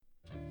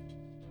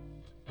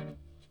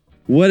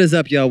What is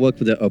up, y'all? Welcome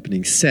to the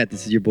opening set.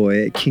 This is your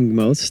boy, King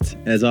Most.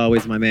 As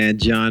always, my man,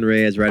 John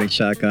Reyes, riding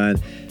shotgun,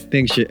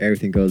 making sure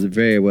everything goes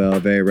very well,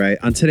 very right.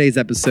 On today's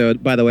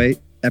episode, by the way,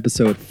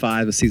 episode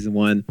 5 of season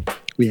 1,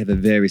 we have a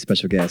very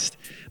special guest.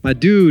 My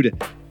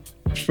dude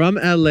from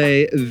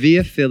LA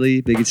via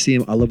Philly, but you can see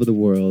him all over the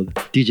world,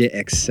 DJ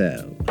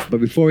XL. But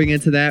before we get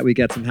into that, we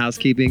got some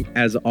housekeeping.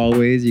 As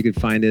always, you can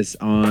find us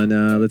on,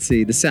 the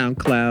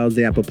SoundCloud,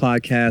 the Apple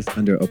Podcast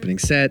under Opening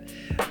Set.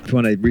 If you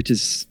want to reach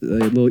us a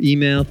little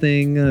email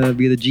thing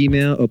via the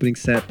Gmail, Opening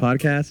Set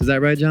Podcast. Is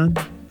that right, John?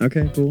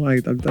 Okay, cool.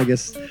 I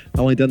guess I've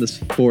only done this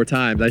 4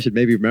 times. I should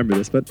maybe remember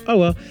this, but oh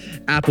well.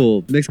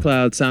 Apple,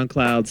 Mixcloud,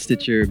 SoundCloud,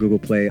 Stitcher, Google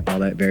Play, all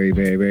that very,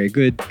 very, very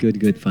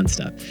good fun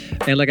stuff.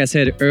 And like I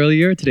said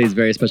earlier, today's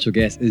very special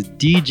guest is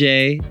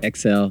DJ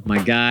XL,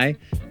 my guy.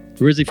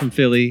 Originally from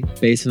Philly,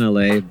 based in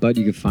LA, but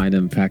you can find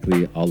him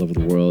practically all over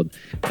the world.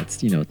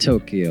 That's,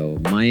 Tokyo,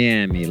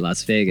 Miami,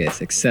 Las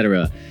Vegas,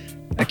 etc.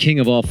 A king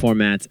of all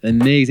formats,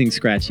 amazing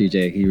scratch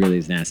DJ. He really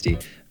is nasty.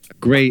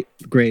 Great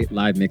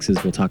live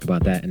mixes. We'll talk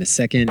about that in a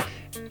second.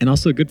 And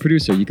also a good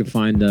producer. You can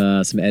find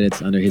some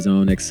edits under his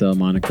own XL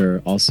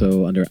moniker,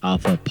 also under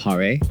Alpha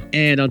Pare.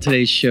 And on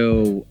today's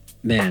show,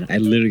 man, I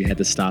literally had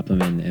to stop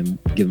him and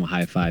give him a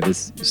high five.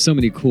 There's so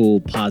many cool,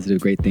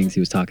 positive, great things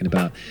he was talking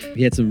about.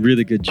 He had some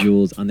really good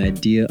jewels on the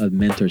idea of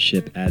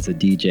mentorship as a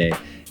DJ.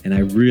 And I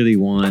really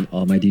want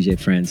all my DJ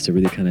friends to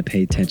really kind of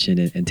pay attention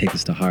and take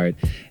this to heart.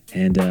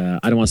 And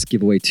I don't want to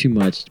give away too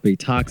much, but he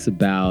talks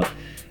about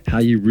how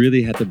you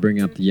really have to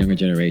bring up the younger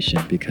generation,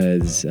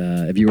 because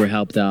if you were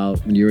helped out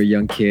when you were a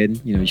young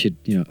kid, you should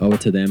owe it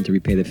to them to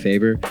repay the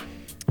favor.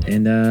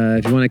 And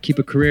if you want to keep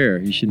a career,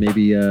 you should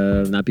maybe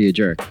not be a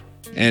jerk.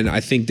 And I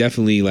think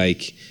definitely,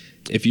 like,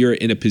 if you're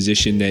in a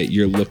position that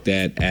you're looked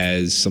at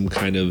as some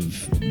kind of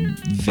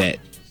vet,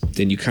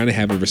 then you kind of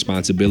have a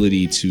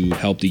responsibility to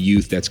help the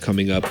youth that's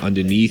coming up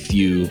underneath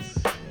you,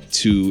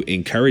 to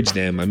encourage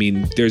them. I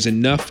mean, there's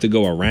enough to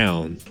go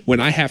around. When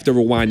I have to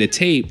rewind the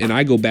tape and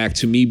I go back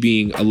to me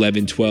being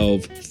 11,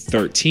 12,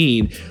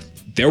 13,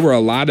 there were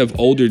a lot of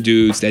older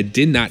dudes that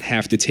did not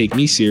have to take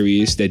me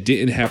serious, that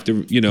didn't have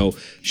to,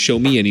 show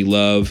me any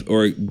love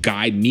or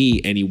guide me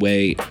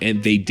anyway,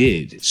 and they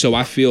did. So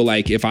I feel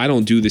like if I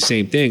don't do the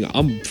same thing,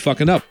 I'm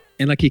fucking up.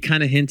 And like he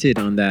kind of hinted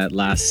on that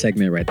last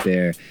segment right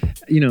there,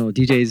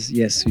 DJs,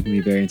 yes, we can be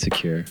very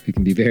insecure. We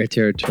can be very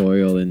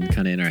territorial and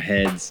kind of in our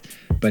heads,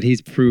 but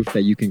he's proof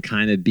that you could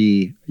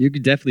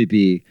definitely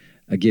be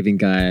a giving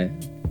guy,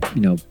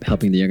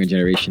 helping the younger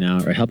generation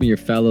out, or helping your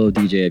fellow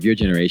DJ of your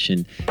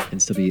generation and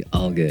still be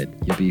all good.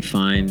 You'll be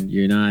fine.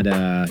 You're not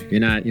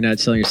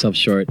selling yourself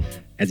short.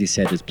 As he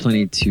said, there's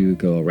plenty to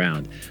go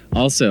around.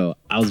 Also,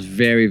 I was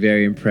very,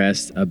 very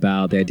impressed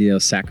about the idea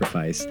of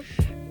sacrifice.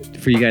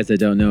 For you guys that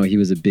don't know, he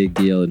was a big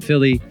deal in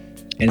Philly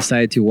and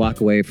decided to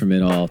walk away from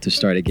it all to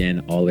start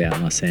again all the way out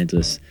in Los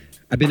Angeles.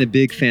 I've been a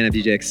big fan of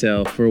DJ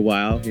XL for a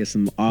while. He has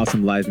some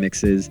awesome live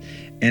mixes,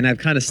 and I've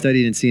kind of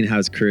studied and seen how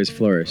his career has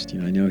flourished.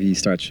 I know he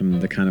starts from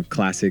the kind of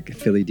classic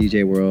Philly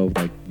DJ world,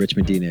 like Rich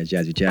Medina,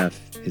 Jazzy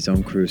Jeff, his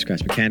own crew,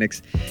 Scratch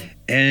Mechanics.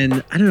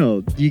 And I don't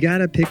know, you got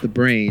to pick the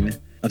brain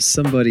of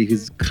somebody who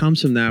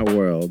comes from that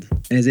world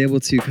and is able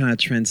to kind of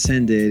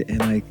transcend it and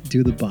like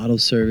do the bottle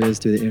service,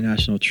 do the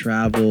international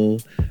travel,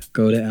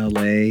 go to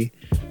LA.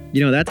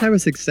 That type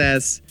of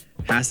success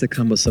has to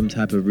come with some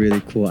type of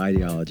really cool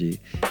ideology.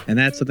 And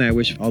that's something I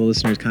wish all the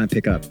listeners kind of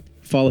pick up.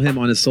 Follow him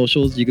on his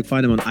socials. You can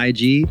find him on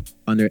IG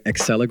under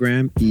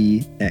Excelagram,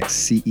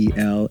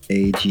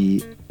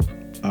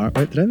 EXCELAGR.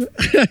 What did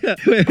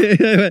wait.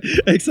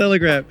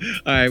 Excelagram.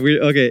 All right,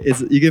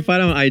 you can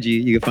find him on IG.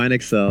 You can find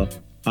Excel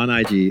on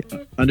IG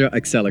under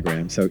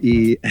Excelagram. So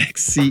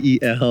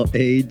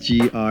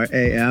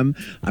EXCELAGRAM.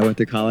 I went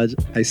to college.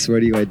 I swear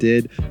to you I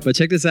did. But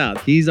check this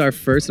out. He's our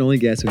first and only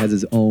guest who has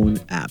his own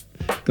app.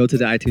 Go to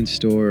the iTunes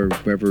store or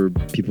wherever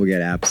people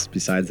get apps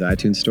besides the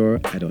iTunes store.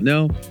 I don't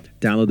know.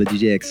 Download the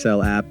DJ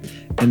XL app.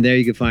 And there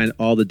you can find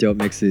all the dope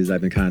mixes I've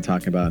been kind of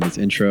talking about in this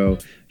intro.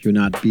 You'll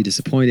not be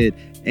disappointed.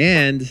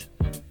 And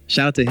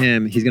shout out to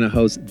him. He's going to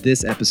host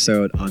this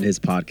episode on his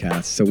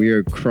podcast. So we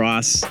are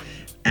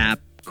cross-app,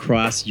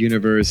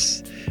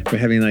 cross-universe. We're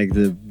having like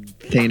the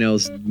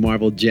Thanos,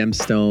 Marvel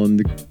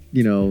gemstone,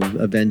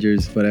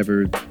 Avengers,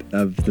 whatever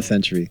of the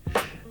century.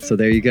 So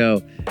there you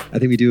go. I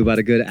think we do about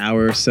a good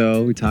hour or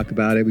so. We talk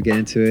about it, we get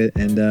into it,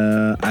 and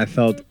I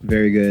felt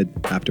very good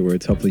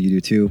afterwards. Hopefully you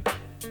do too.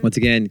 Once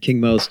again,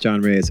 King Most,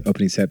 John Reyes,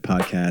 Opening Set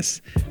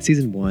Podcast,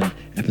 Season 1,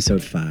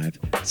 Episode 5.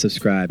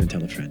 Subscribe and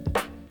tell a friend.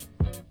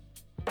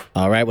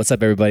 All right, what's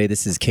up, everybody?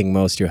 This is King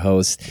Most, your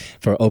host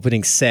for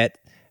Opening Set.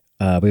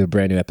 We have a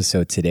brand new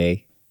episode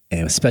today,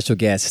 and a special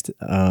guest,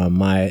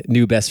 my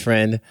new best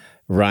friend,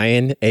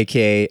 Ryan,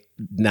 a.k.a.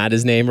 not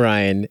his name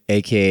Ryan,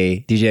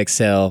 a.k.a. DJ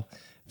XL,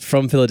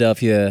 from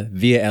Philadelphia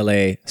via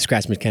LA,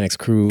 Scratch Mechanics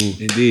crew.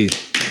 Indeed.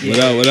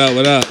 Yeah.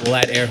 What up? We'll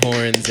add air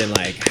horns and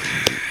like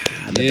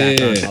the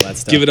background, all that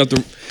stuff. Give it up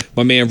to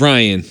my man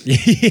Ryan.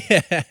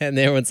 Yeah, and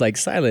everyone's like,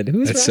 silent.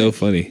 Who's That's Ryan? so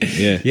funny.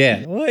 Yeah.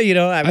 Yeah.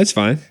 Well, That's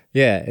fine.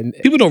 yeah. And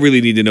People don't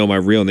really need to know my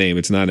real name.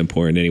 It's not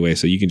important anyway.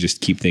 So you can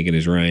just keep thinking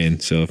it's Ryan.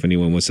 So if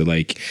anyone wants to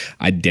like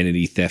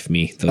identity theft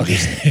me, they'll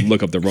just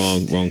look up the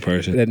wrong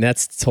person. and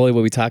that's totally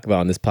what we talk about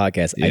on this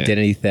podcast: Yeah.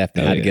 identity theft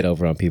and Oh, how to yeah. get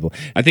over on people.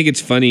 I think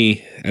it's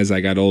funny as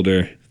I got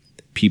older,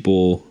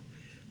 people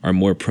are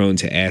more prone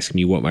to ask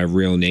me what my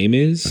real name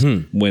is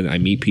when I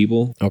meet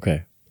people.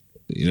 Okay.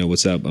 You know,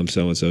 what's up? I'm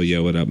so and so.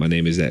 Yo, what up? My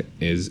name is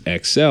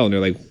XL, and they're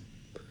like,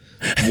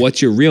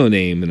 "What's your real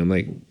name?" And I'm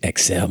like,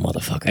 Excel,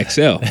 motherfucker.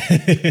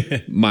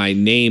 XL. My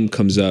name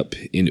comes up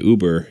in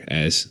Uber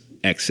as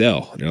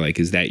XL. And they're like,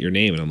 "Is that your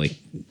name?" And I'm like,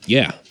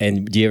 "Yeah."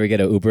 And do you ever get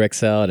a Uber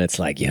XL and it's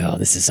like, yo,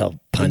 this is so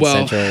pun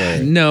Well, central?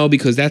 Or? no,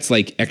 because that's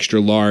like extra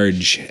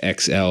large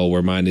XL,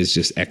 where mine is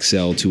just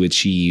XL to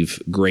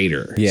achieve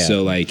greater. Yeah.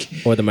 So like,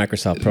 Or the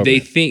Microsoft program. they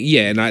think,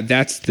 yeah, and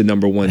that's the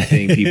number one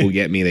thing people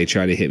get me. They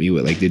try to hit me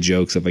with like the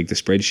jokes of like the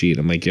spreadsheet.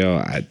 I'm like,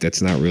 yo,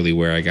 that's not really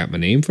where I got my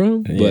name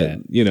from. But Yeah.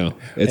 you know,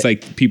 it's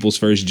like people's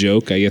first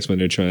joke, I guess, when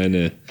they're trying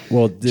to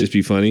just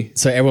be funny.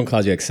 So everyone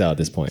calls you XL at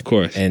this point. Of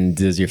course. And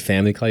does your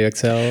family call you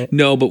XL?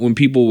 No, but when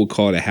people would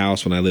call the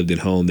house when I lived at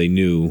home, they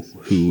knew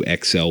who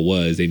XL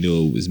was. They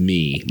knew it was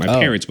me. My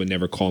parents would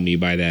never call me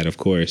by that, of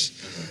course.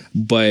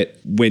 But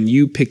when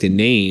you picked a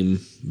name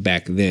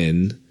back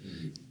then,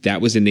 that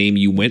was a name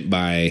you went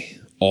by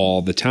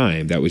all the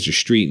time. That was your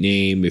street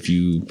name. If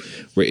you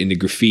were into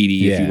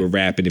graffiti, if Yeah. you were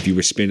rapping, if you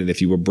were spinning,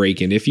 if you were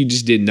breaking, if you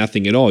just did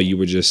nothing at all, you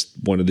were just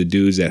one of the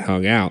dudes that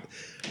hung out.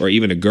 Or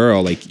even a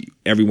girl, like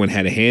everyone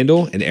had a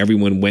handle and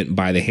everyone went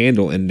by the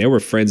handle. And there were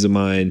friends of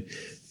mine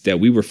that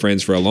we were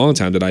friends for a long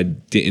time that I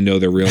didn't know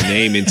their real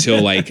name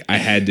until like I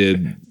had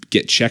to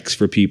get checks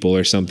for people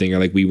or something, or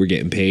like we were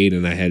getting paid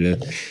and I had to,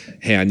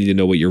 hey, I need to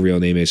know what your real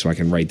name is so I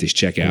can write this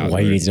check out. Why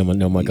do you need to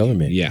know my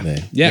government? Yeah.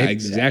 name? Yeah, Maybe-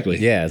 exactly.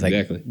 Yeah, it's like,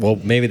 exactly. well,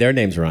 maybe their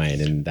name's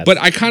Ryan, and that's But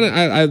I kind of,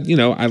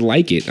 I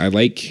like it. I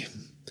like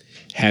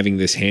having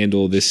this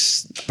handle,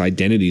 this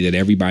identity that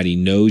everybody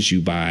knows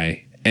you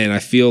by. And I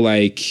feel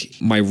like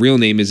my real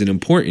name isn't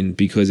important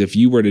because if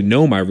you were to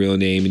know my real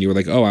name and you were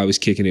like, oh, I was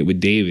kicking it with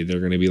David, they're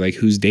going to be like,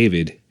 who's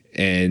David?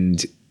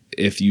 And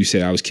if you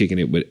said I was kicking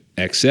it with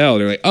XL,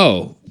 they're like,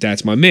 oh,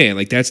 that's my man.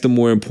 Like, that's the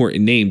more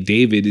important name.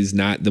 David is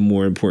not the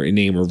more important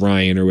name, or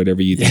Ryan, or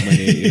whatever you think my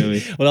name. You know what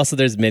I mean? Well, also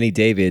there's many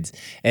Davids,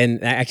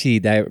 and actually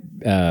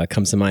that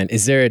comes to mind.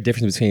 Is there a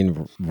difference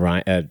between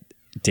Ryan,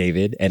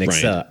 David and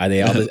Excel? Are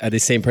they all are they the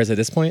same person at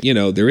this point? You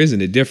know, there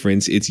isn't a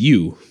difference. It's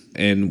you.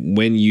 And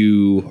when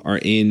you are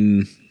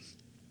in,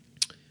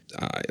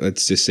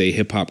 let's just say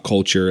hip hop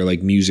culture,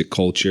 like music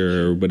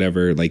culture or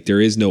whatever, like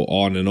there is no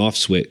on and off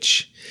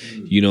switch.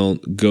 You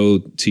don't go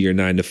to your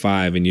 9 to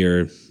 5 and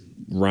you're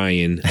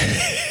Ryan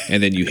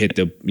and then you hit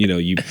the,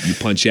 you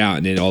punch out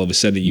and then all of a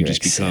sudden you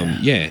just become,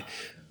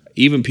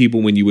 Even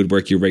people, when you would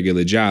work your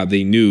regular job,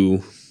 they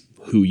knew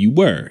who you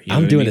were.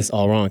 I'm doing this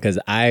all wrong because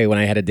when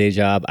I had a day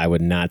job, I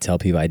would not tell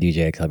people I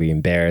DJ because I'd be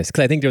embarrassed.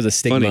 Because I think there was a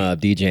stigma of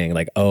DJing,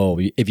 like, oh,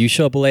 if you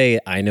show up late,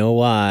 I know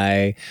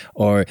why,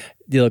 or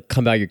you'll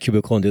come out your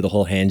cubicle and do the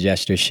whole hand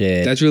gesture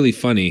shit. That's really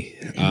funny.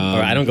 Or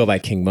I don't go by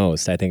King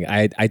Most. I think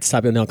I'd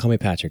stop it. No, call me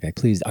Patrick. Like,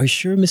 please, are you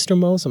sure, Mr.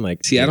 Most? I'm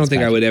like, see, I don't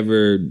think Patrick. I would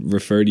ever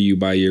refer to you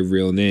by your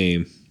real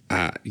name.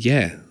 I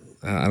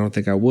don't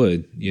think I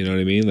would. You know what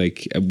I mean?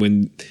 Like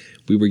when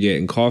we were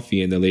getting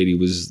coffee and the lady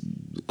was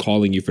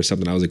calling you for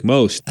something, I was like,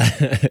 Most.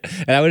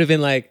 And I would have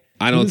been like,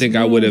 I don't think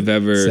I would have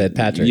ever said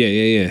Patrick.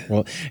 Yeah.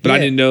 Well, but I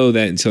didn't know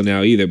that until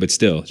now either. But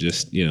still,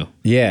 just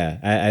Yeah,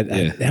 I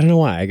don't know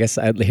why. I guess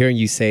hearing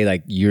you say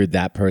like you're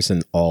that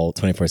person all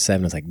 24/7,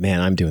 I was like,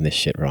 man, I'm doing this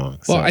shit wrong.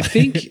 Well, I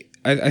think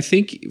I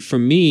think for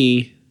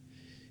me,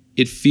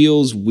 it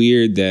feels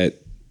weird that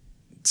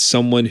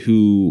someone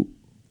who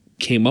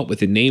came up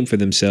with a name for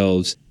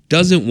themselves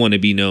doesn't want to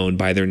be known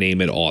by their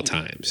name at all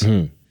times.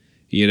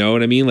 You know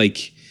what I mean?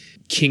 Like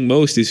King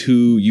Most is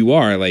who you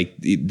are. Like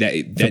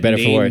that better,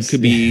 for name worse.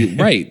 could be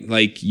right.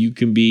 Like you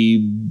can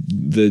be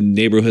the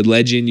neighborhood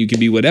legend. You can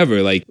be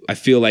whatever. Like I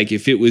feel like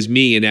if it was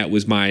me and that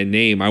was my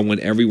name, I want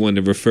everyone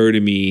to refer to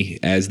me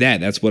as that.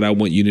 That's what I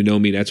want you to know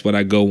me. That's what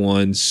I go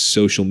on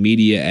social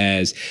media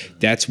as.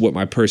 That's what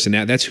my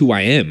personality. That's who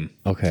I am.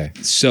 Okay.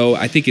 So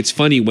I think it's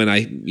funny when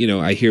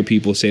I hear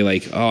people say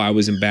like, oh, I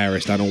was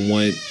embarrassed. I don't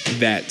want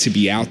that to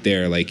be out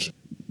there. Like,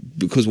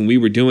 because when we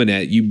were doing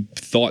that, you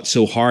thought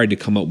so hard to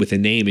come up with a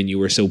name and you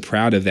were so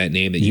proud of that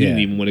name that you didn't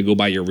even want to go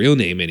by your real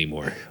name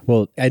anymore.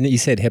 Well, and you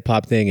said hip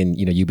hop thing, and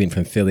you being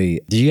from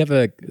Philly, did you have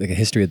a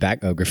history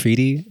with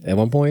graffiti at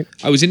one point?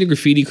 I was into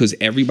graffiti because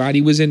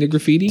everybody was into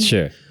graffiti.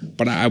 Sure.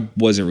 But I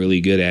wasn't really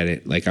good at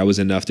it. Like I was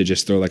enough to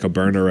just throw like a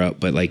burner up,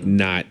 but like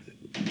not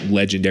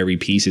legendary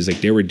pieces.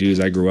 Like there were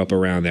dudes I grew up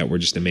around that were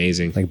just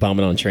amazing. Like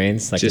bombing on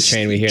trains, like Just the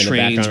train we hear in the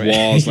trains, background.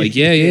 walls, like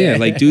yeah.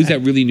 Like dudes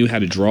that really knew how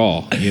to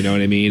draw. You know what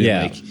I mean?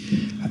 Yeah.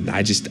 And like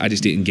I just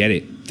didn't get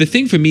it. The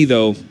thing for me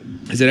though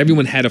is that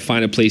everyone had to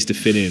find a place to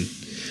fit in.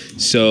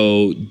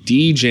 So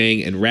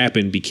DJing and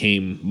rapping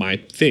became my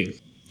thing.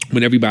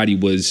 When everybody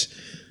was,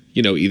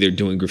 either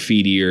doing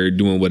graffiti or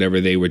doing whatever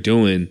they were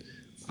doing,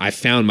 I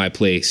found my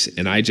place,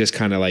 and I just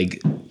kind of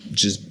like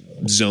just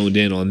zoned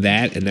in on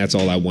that, and that's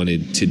all I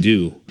wanted to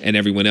do. And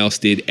everyone else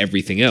did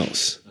everything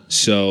else.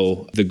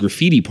 So the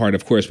graffiti part,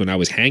 of course, when I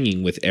was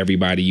hanging with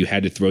everybody, you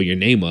had to throw your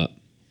name up.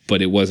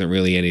 But it wasn't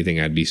really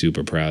anything I'd be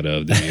super proud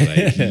of to be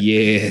like,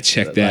 yeah,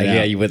 check that out.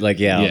 Yeah, you would like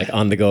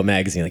On the Go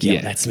magazine, like,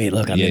 that's me.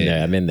 Look, I'm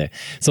in there.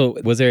 So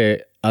was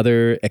there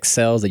other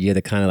excels that you had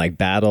to kind of like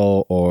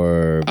battle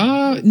or?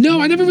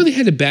 No, I never really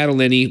had to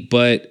battle any,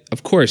 but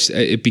of course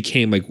it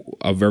became like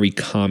a very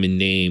common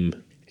name.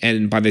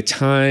 And by the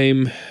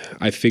time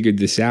I figured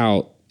this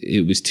out,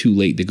 it was too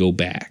late to go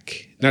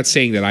back. Not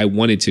saying that I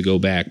wanted to go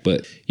back,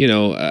 but,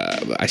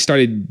 I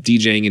started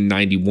DJing in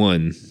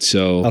 91.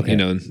 So,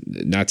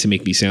 not to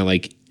make me sound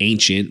like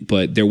ancient,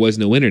 but there was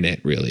no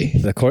internet really.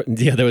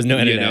 There was no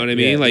internet. You know what I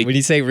mean? Yeah. Like, when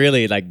you say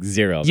really, like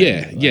zero.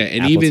 Yeah, man. yeah.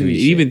 And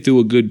even through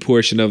a good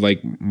portion of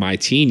like my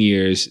teen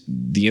years,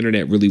 the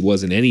internet really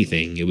wasn't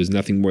anything. It was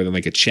nothing more than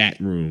like a chat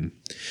room.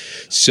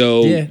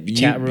 So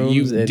chat rooms.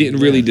 You didn't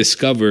really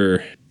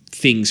discover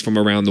things from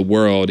around the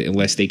world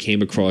unless they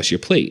came across your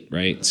plate,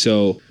 right?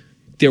 So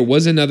there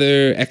was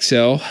another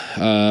XL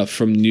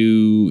from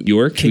New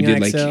York who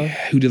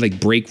did like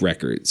break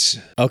records.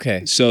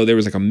 Okay. So there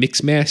was like a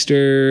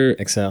Mixmaster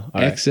XL.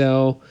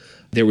 XL.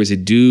 There was a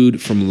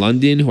dude from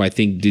London who I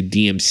think did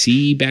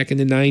DMC back in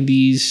the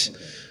 90s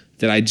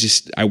that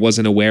I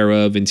wasn't aware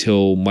of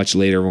until much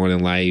later on in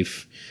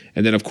life.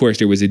 And then, of course,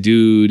 there was a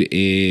dude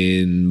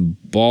in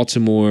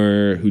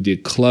Baltimore who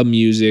did club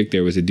music.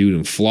 There was a dude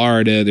in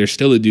Florida. There's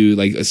still a dude.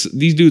 Like,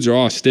 these dudes are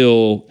all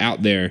still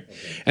out there.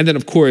 And then,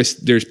 of course,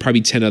 there's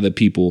probably 10 other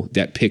people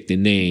that picked a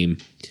name.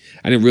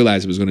 I didn't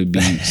realize it was going to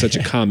be such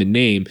a common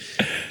name.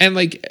 And,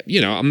 like,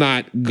 I'm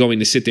not going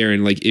to sit there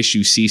and, like,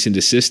 issue cease and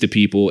desist to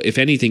people. If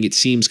anything, it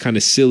seems kind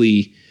of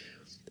silly.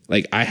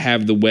 Like, I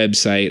have the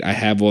website, I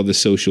have all the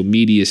social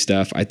media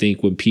stuff. I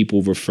think when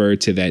people refer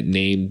to that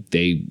name,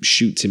 they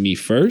shoot to me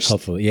first.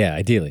 Hopefully, yeah,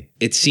 ideally.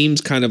 It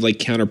seems kind of like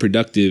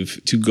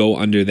counterproductive to go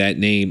under that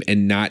name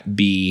and not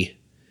be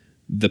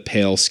the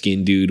pale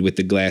skinned dude with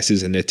the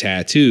glasses and the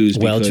tattoos.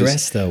 Well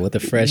dressed though, with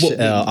the fresh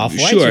off-white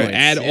Sure, joints.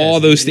 add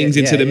all those things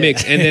into the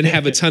mix, and then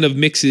have a ton of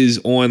mixes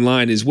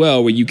online as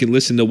well where you can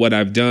listen to what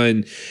I've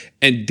done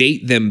and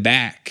date them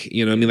back.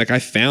 You know what I mean? Like, I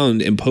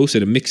found and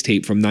posted a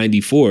mixtape from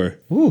 94.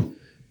 Ooh.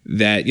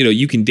 That,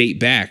 you can date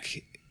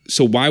back.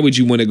 So why would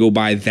you want to go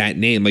by that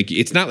name? Like,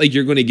 it's not like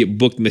you're going to get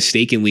booked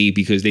mistakenly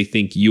because they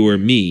think you're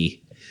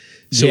me.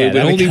 So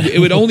it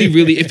would only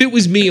really, if it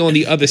was me on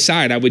the other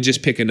side, I would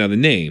just pick another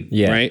name.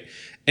 Yeah. Right.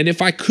 And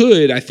if I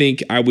could, I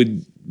think I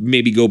would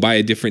maybe go by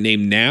a different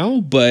name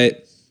now.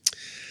 But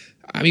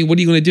I mean, what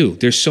are you going to do?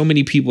 There's so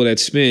many people that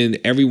spin.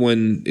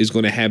 Everyone is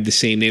going to have the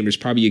same name. There's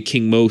probably a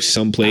King Most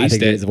someplace. I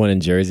think there's one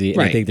in Jersey. And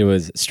Right. I think there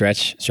was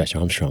Stretch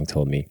Armstrong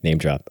told me, name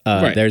drop.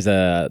 Right. There's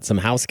some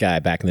house guy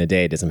back in the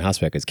day did some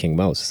house records, King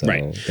Most. So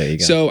Right. there you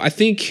go. So I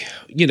think,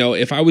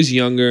 if I was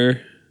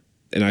younger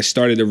and I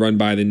started to run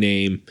by the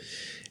name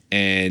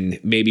and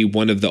maybe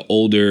one of the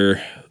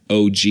older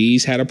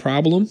OGs had a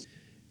problem,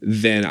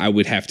 then I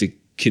would have to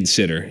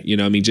consider,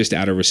 just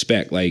out of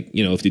respect. Like,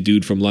 if the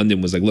dude from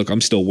London was like, look,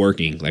 I'm still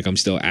working, like I'm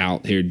still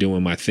out here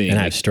doing my thing. And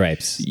I like, have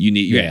stripes. You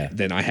need,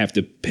 then I have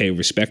to pay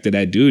respect to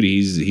that dude.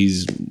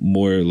 He's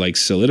more like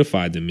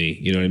solidified than me.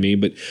 You know what I mean?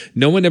 But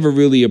no one ever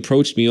really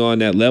approached me on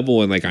that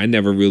level. And like, I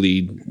never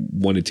really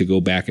wanted to go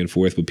back and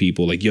forth with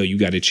people like, yo, you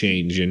got to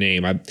change your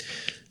name.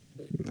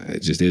 It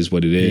just is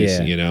what it is,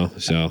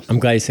 so. I'm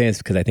glad you're saying this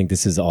because I think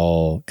this is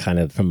all kind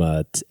of from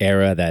a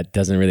era that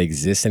doesn't really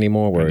exist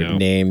anymore where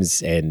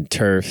names and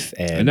turf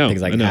and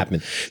things like that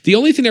happen. The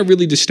only thing that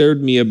really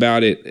disturbed me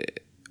about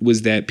it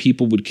was that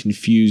people would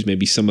confuse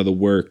maybe some of the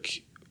work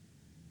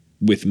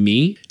with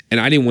me, and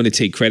I didn't want to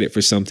take credit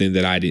for something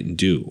that I didn't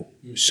do.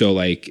 So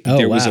like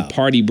there was a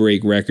Party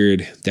Break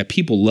record that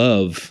people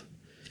love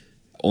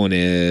on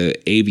a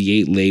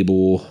AV8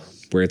 label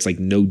where it's like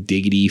No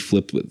Diggity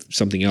flipped with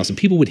something else, and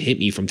people would hit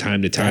me from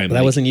time to time.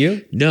 That wasn't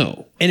you?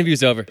 No.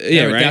 Interview's over.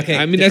 Yeah, right. Okay,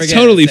 I mean, that's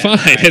totally fine.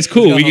 Right. That's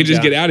cool. We can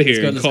just get out of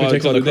here and call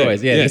it a day.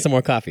 Yeah, get some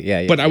more coffee.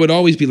 Yeah. But I would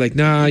always be like,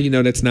 nah,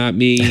 that's not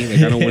me.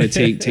 Like, I don't want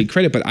to take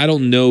credit, but I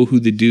don't know who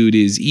the dude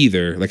is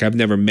either. Like, I've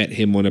never met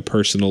him on a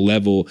personal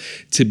level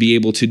to be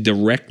able to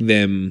direct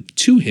them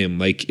to him.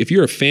 Like, if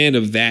you're a fan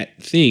of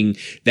that thing,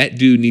 that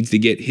dude needs to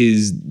get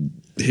his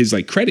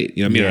like credit.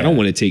 I don't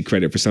want to take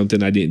credit for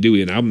something I didn't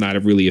do, and I'm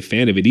not really a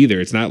fan of it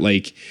either. It's not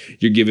like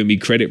you're giving me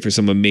credit for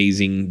some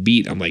amazing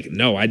beat. I'm like,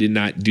 no, I did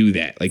not do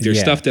that. Like, there's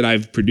stuff that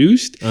I've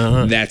produced,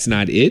 that's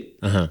not it.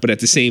 But at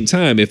the same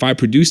time, if I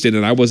produced it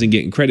and I wasn't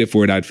getting credit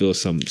for it, I'd feel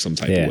some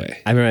type of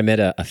way. I remember I met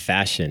a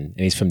Fashion,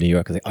 and he's from New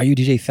York. I was like, are you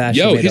DJ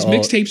Fashion? Yo, his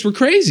mixtapes were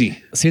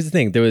crazy. So here's the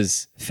thing. There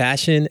was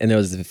Fashion, and there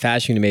was the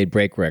Fashion who made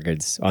break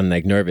records on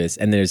like Nervous,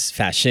 and there's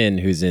Fashion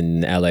who's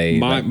in LA.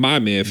 My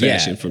man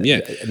Fashion from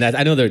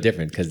I know they're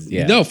different because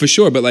No, for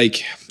sure, but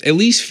like at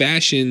least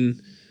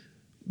Fashion,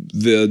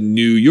 the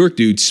New York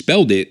dude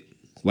spelled it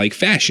like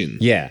fashion.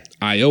 Yeah.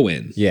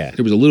 ION. Yeah.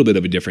 There was a little bit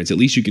of a difference. At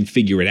least you can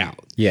figure it out.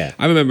 Yeah.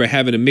 I remember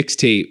having a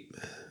mixtape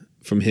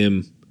from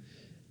him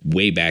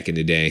way back in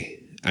the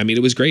day. I mean,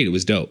 it was great. It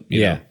was dope.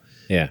 You know?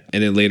 Yeah.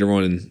 And then later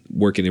on,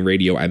 working in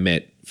radio, I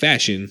met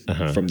Fashion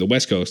from the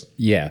West Coast.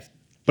 Yeah.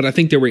 But I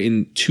think they were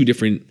in two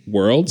different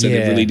worlds and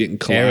it really didn't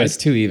collide. Eras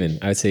too, even.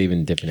 I would say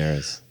even different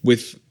eras.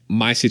 With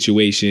my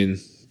situation,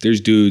 there's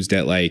dudes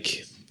that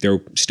like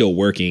they're still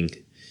working,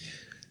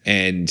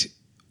 and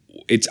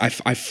it's I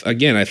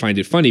find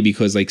it funny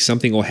because like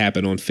something will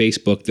happen on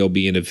Facebook. There'll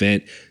be an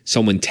event.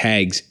 Someone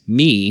tags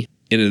me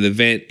in an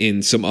event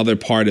in some other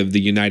part of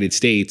the United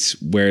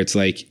States where it's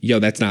like, yo,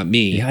 that's not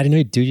me. Yeah, I didn't know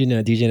you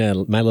DJing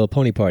at My Little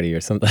Pony party or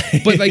something.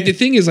 But like the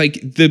thing is,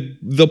 like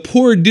the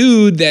poor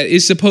dude that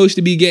is supposed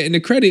to be getting the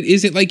credit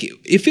isn't like,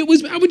 if it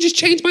was, I would just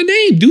change my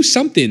name, do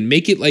something,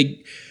 make it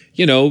like,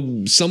 you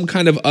know, some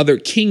kind of other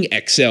King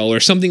XL or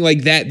something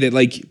like that. That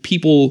like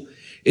people,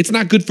 it's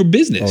not good for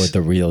business. Oh,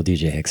 the real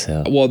DJ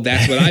XL. Well,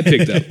 that's what I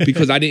picked up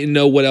because I didn't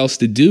know what else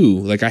to do.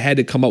 Like I had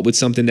to come up with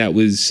something that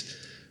was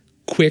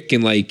quick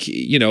and like,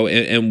 you know,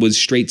 and was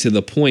straight to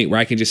the point where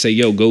I can just say,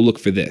 yo, go look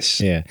for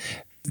this. Yeah.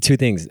 Two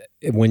things.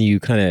 When you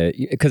kind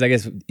of, because I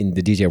guess in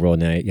the DJ world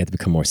now, you have to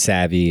become more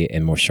savvy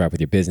and more sharp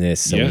with your business.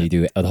 So when you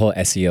do the whole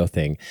SEO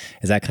thing,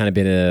 has that kind of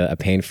been a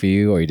pain for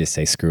you, or you just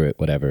say, screw it,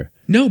 whatever?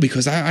 No,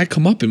 because I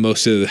come up in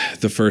most of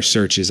the first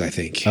searches, I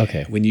think.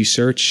 Okay. When you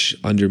search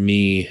under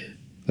me,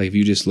 like if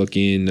you just look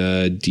in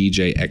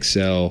DJ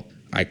XL,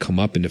 I come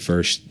up in the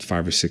first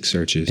 5 or 6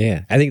 searches.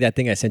 Yeah. I think that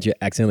thing I sent you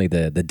accidentally,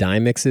 the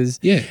dime mixes.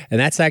 Yeah. And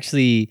that's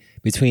actually,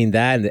 between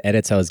that and the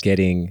edits I was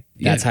getting,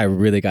 that's how I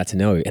really got to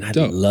know you. And I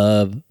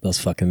love those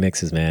fucking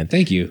mixes, man.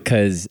 Thank you.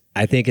 Because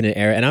I think in an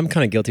era, and I'm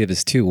kind of guilty of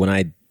this too, when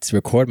I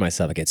record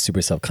myself, I get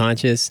super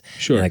self-conscious.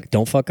 Sure. Like,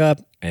 don't fuck up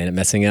and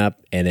messing up.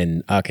 And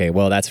then, okay,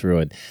 well, that's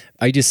ruined.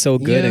 Are you just so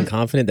good and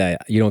confident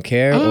that you don't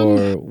care?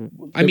 Or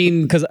I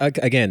mean, because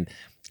again,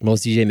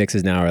 most DJ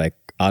mixes now are like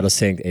auto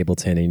sync,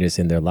 Ableton, and you're just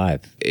in there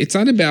live. It's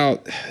not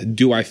about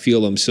do I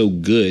feel I'm so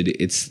good.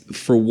 It's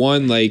for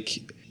one, like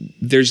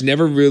there's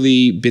never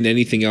really been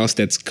anything else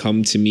that's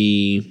come to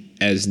me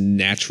as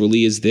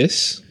naturally as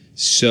this.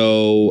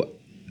 So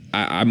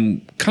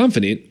I'm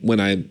confident when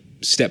I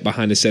step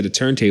behind a set of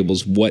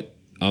turntables what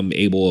I'm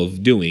able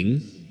of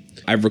doing.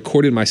 I've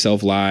recorded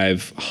myself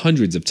live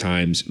hundreds of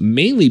times,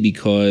 mainly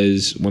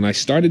because when I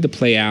started to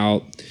play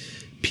out,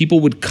 people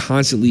would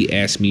constantly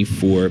ask me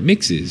for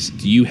mixes.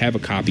 Do you have a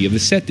copy of the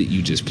set that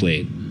you just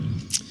played?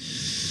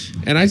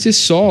 And I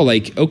just saw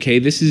like, okay,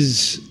 this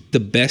is the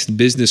best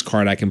business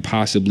card I can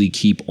possibly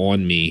keep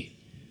on me.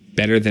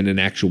 Better than an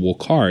actual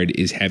card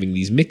is having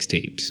these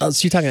mixtapes. Oh,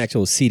 so you're talking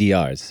actual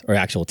CDRs or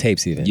actual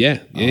tapes even? Yeah.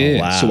 Oh,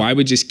 wow. So I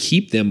would just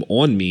keep them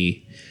on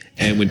me.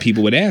 And when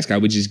people would ask, I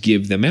would just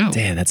give them out.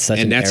 Damn, that's such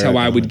and that's how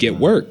I would get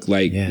work.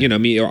 Like, you know,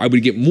 or I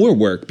would get more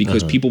work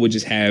because people would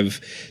just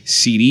have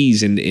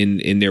CDs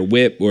in their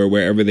whip or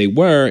wherever they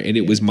were, and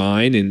it was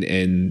mine.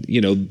 And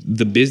you know,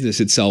 the business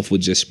itself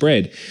would just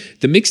spread.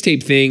 The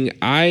mixtape thing,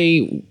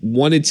 I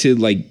wanted to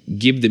like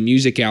give the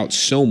music out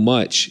so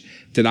much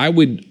that I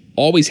would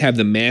always have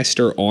the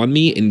master on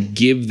me and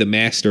give the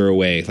master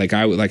away.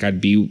 I'd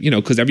be, you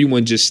know, because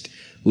everyone just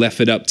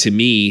left it up to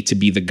me to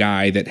be the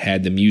guy that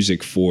had the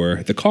music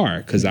for the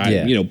car. Because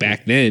you know,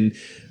 back then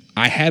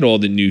I had all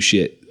the new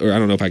shit, or I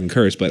don't know if I can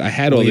curse, but I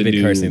had all the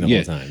new. Cursing the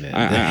whole time, man.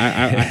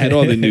 I had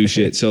all the new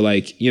shit. So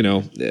like, you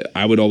know,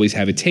 I would always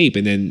have a tape,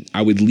 and then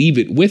I would leave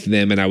it with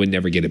them, and I would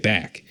never get it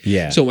back.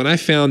 Yeah. So when I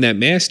found that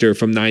master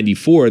from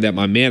 '94 that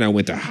my man I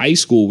went to high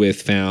school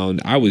with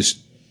found, I was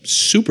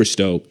super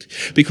stoked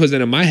because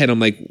then in my head I'm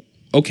like,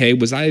 okay,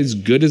 was I as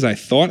good as I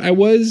thought I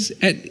was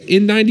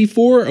in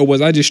 '94, or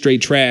was I just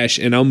straight trash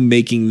and I'm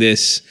making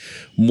this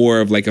more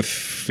of like a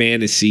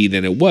fantasy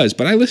than it was?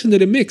 But I listened to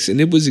the mix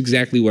and it was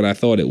exactly what I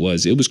thought it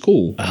was. It was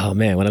cool. Oh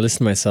man, when I listen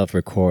to myself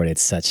record,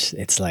 it's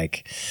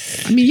like,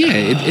 I mean, yeah,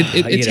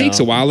 it takes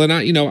a while, and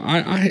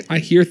I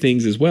hear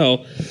things as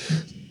well.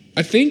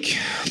 I think,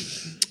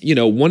 you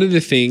know, one of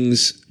the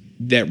things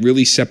that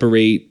really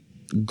separate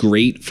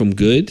great from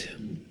good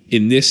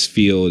in this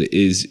field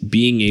is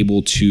being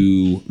able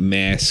to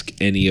mask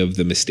any of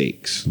the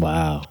mistakes.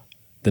 Wow.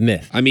 The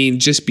myth. I mean,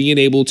 just being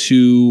able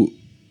to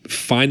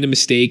find a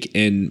mistake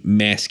and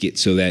mask it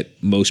so that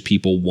most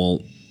people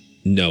won't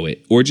know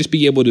it, or just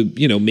be able to,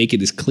 you know, make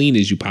it as clean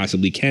as you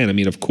possibly can. I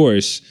mean, of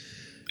course,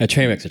 a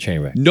train wreck's a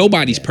train wreck.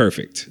 Nobody's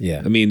perfect.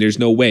 Yeah. I mean, there's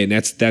no way. And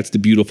that's the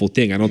beautiful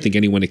thing. I don't think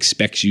anyone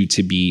expects you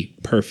to be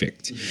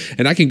perfect.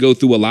 And I can go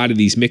through a lot of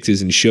these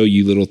mixes and show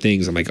you little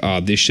things. I'm like, oh,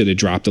 this should have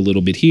dropped a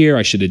little bit here.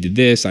 I should have did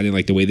this. I didn't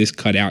like the way this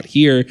cut out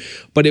here.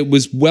 But it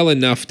was well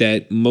enough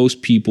that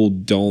most people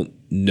don't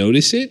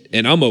notice it.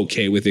 And I'm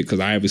okay with it because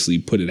I obviously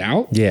put it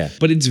out. Yeah.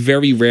 But it's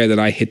very rare that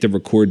I hit the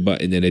record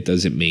button and it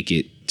doesn't make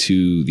it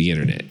to the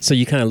internet. So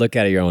you kind of look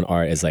at your own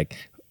art as like,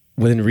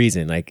 within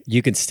reason, like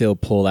you can still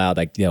pull out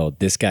like, yo,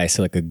 this guy's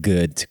still like a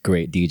good to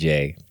great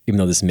DJ, even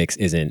though this mix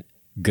isn't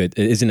good,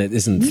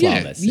 isn't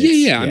flawless.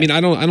 Yeah. I mean, I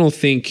don't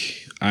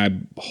think I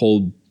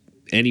hold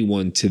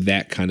anyone to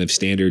that kind of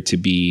standard to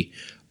be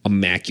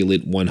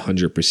immaculate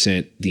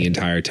 100% the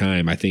entire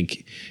time. I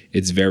think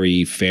it's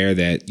very fair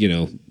that, you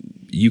know,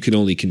 you can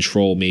only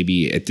control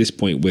maybe at this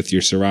point with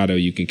your Serato,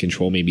 you can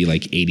control maybe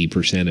like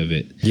 80% of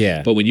it.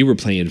 Yeah. But when you were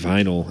playing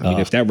vinyl, I mean,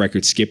 if that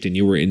record skipped and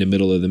you were in the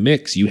middle of the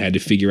mix, you had to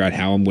figure out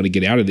how I'm going to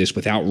get out of this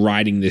without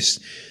riding this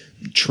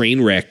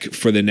train wreck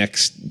for the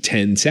next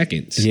 10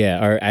 seconds.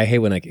 Yeah. Or I hate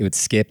when like it would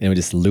skip and it would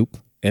just loop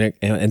and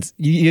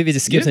you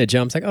just skips and it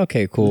jumps like,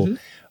 okay, cool. Mm-hmm.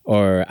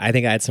 Or I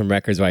think I had some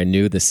records where I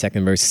knew the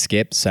second verse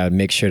skipped, so I would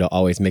make sure to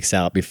always mix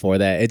out before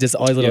that. It's just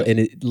always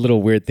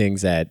little weird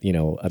things that, you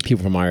know,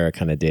 people from our era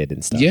kind of did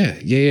and stuff.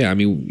 Yeah. I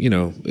mean, you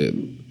know,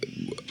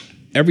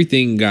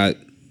 everything got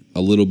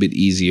a little bit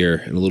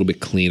easier and a little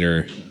bit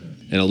cleaner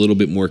and a little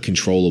bit more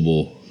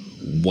controllable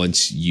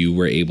once you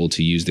were able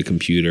to use the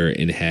computer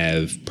and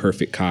have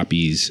perfect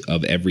copies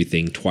of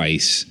everything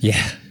twice.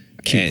 Yeah.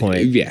 Key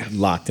point.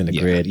 Locked in the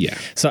grid. Yeah.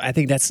 So I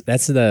think that's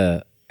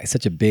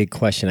such a big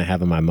question I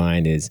have in my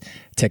mind is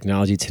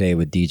technology today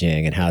with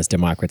DJing and how it's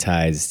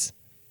democratized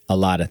a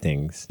lot of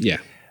things. Yeah.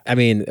 I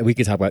mean, we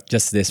could talk about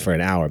just this for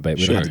an hour, but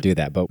we don't have to do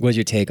that. But what's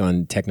your take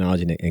on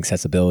technology and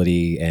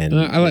accessibility and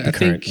the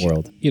current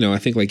world? You know, I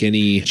think like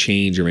any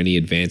change or any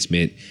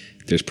advancement,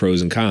 there's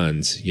pros and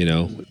cons, you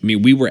know. I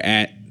mean, we were there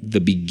at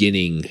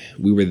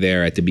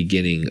the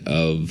beginning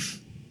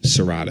of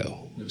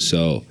Serato.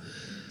 So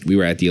we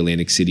were at the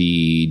Atlantic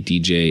City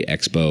DJ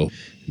Expo.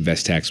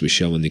 Vestax was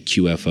showing the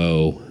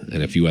QFO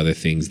and a few other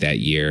things that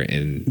year,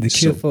 and the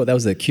QFO that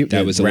was the cube.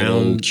 That was a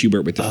little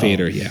Qbert with the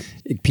fader. Yeah,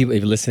 people,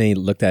 if you're listening,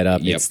 look that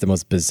up. Yep. It's the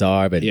most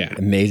bizarre but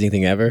amazing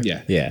thing ever.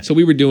 Yeah. So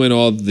we were doing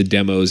all the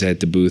demos at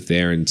the booth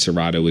there, and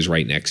Serato was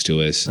right next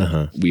to us.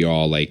 We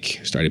all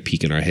like started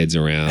peeking our heads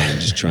around,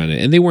 and just trying to.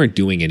 And they weren't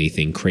doing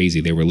anything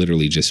crazy. They were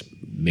literally just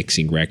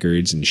mixing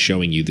records and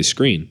showing you the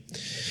screen.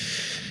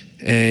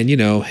 And, you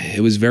know,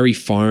 it was very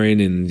foreign,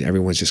 and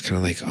everyone's just kind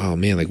of like, oh,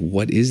 man, like,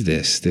 what is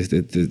this?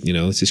 You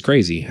know, this is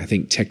crazy. I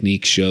think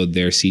Technique showed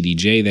their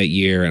CDJ that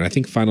year, and I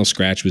think Final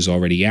Scratch was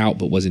already out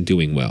but wasn't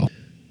doing well.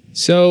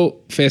 So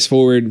fast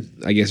forward,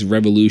 I guess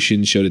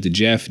Revolution showed it to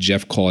Jeff.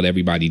 Jeff called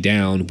everybody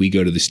down. We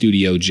go to the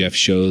studio. Jeff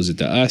shows it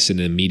to us,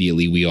 and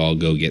immediately we all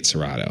go get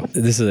Serato.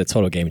 This is a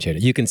total game changer.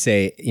 You can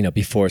say, you know,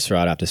 before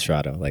Serato, after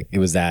Serato. Like, it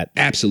was that.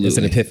 Absolutely. It's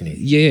an epiphany.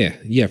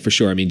 Yeah, for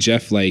sure. I mean,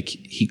 Jeff, like,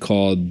 he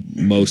called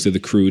most of the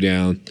crew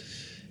down,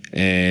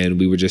 and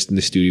we were just in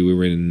the studio. We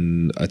were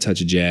in A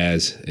Touch of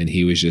Jazz, and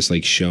he was just,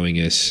 like, showing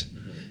us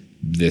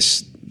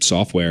this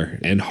software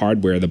and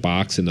hardware, the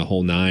box and the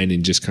whole nine,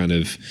 and just kind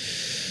of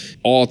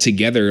all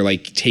together,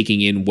 like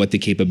taking in what the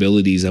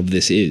capabilities of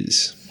this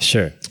is.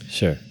 Sure.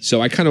 So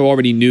I kind of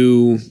already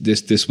knew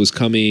this was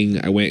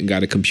coming. I went and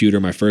got a computer,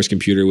 my first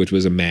computer, which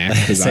was a Mac,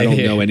 because I don't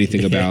know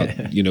anything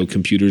about, you know,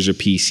 computers or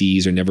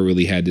PCs, or never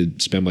really had to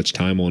spend much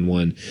time on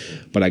one.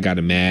 But I got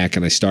a Mac,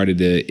 and I started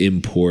to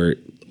import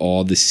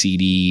all the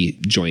CD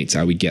joints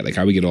I would get. Like,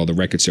 I would get all the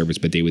record servers,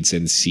 but they would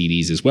send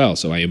CDs as well.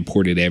 So I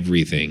imported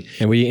everything.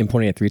 And were you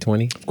importing at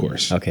 320? Of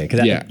course. Okay.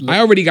 I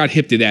already got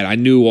hip to that. I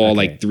knew all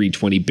like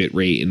 320 bit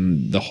rate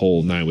and the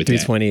whole nine with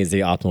 320 is the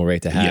optimal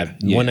rate to have.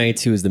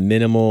 192 is the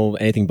minimal.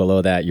 Anything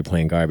below that, you're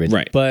playing garbage.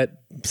 Right.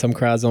 But some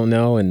crowds don't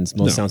know, and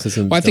most sound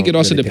systems. Well, I think it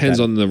also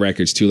depends on the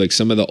records too. Like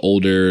some of the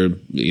older,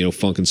 you know,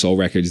 funk and soul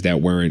records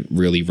that weren't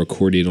really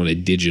recorded on a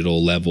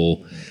digital level,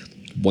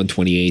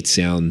 128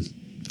 sound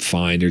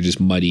fine. They're just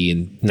muddy,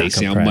 and they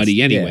sound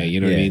muddy anyway.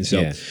 You know what I mean?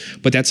 So,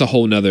 but that's a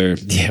whole nother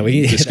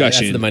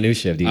discussion. That's the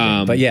minutiae of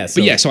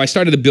DJing. So I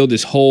started to build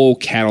this whole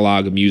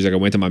catalog of music. I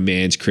went to my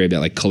man's crib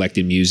that like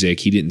collected music.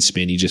 He didn't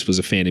spin. He just was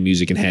a fan of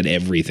music and had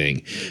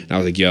everything. And I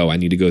was like, yo, I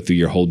need to go through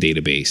your whole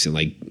database, and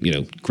like, you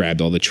know, grabbed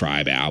all the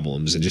Tribe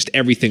albums and just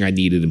everything I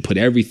needed and put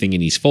everything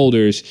in these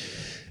folders.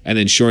 And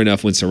then sure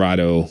enough, when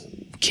Serato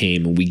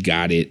came and we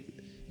got it,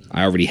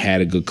 I already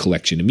had a good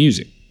collection of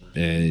music.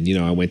 And, you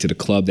know, I went to the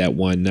club that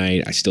one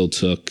night. I still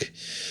took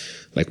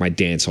like my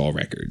dance hall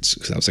records,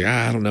 because I was like,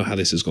 I don't know how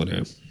this is going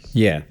to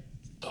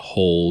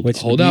hold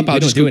up.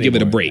 I'll just go give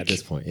it a break at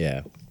this point.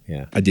 Yeah.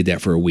 I did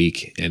that for a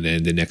week, and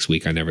then the next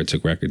week I never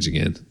took records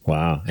again.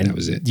 Wow. And that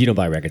was it. You don't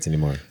buy records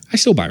anymore? I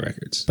still buy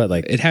records, but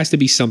like, it has to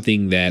be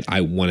something that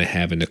I want to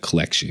have in a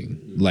collection.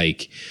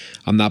 Like,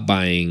 I'm not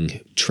buying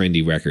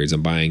trendy records.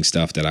 I'm buying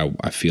stuff that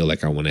I feel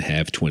like I want to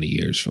have 20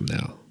 years from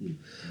now.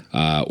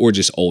 Or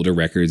just older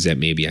records that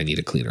maybe I need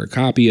a cleaner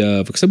copy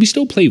of, because we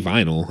still play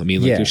vinyl. I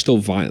mean, like there's still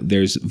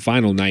there's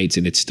vinyl nights,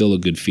 and it's still a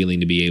good feeling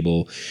to be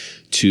able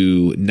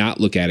to not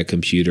look at a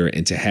computer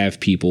and to have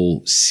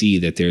people see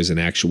that there's an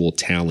actual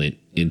talent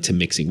into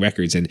mixing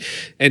records,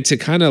 and to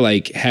kind of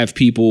like have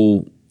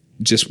people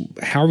just,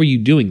 how are you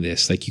doing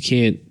this? Like, you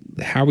can't,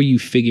 how are you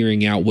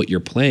figuring out what you're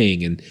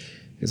playing? And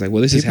it's like,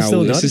 well, this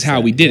is how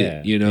we did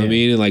it. You know what I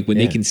mean? And like, when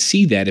they can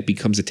see that, it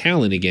becomes a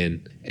talent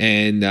again.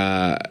 And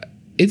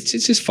it's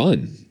just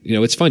fun. You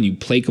know, it's fun. You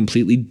play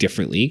completely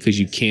differently because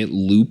you can't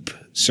loop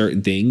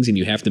certain things, and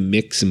you have to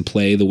mix and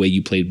play the way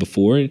you played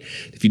before. And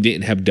if you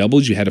didn't have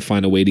doubles, you had to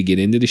find a way to get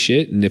into the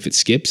shit. And if it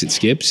skips,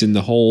 and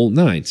the whole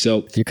nine.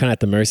 So you're kind of at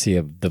the mercy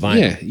of the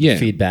vinyl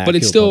feedback. But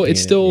it's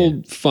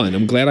still fun.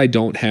 I'm glad I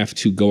don't have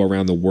to go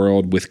around the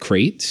world with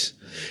crates.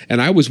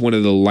 And I was one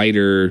of the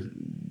lighter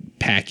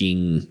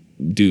packing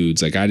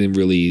dudes. Like, I didn't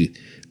really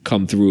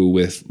come through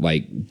with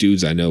like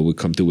dudes I know would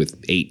come through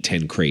with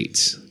 8-10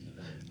 crates.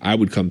 I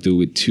would come through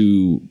with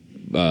 2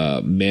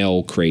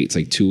 mail crates,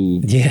 like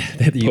 2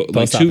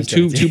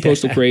 two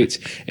postal crates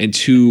and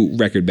 2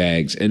 record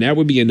bags, and that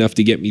would be enough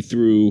to get me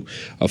through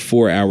a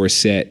 4-hour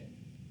set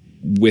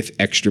with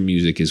extra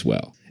music as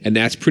well. And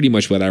that's pretty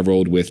much what I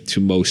rolled with to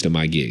most of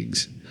my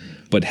gigs.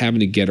 But having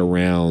to get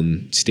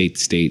around state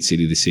to state,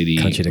 city to city,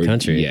 country to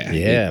country,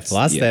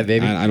 floss that,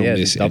 baby. I don't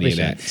miss any of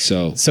that.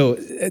 So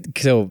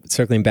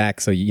circling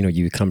back, so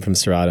you come from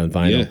Serato and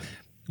vinyl. Yeah.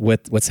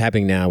 With what's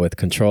happening now with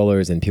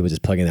controllers and people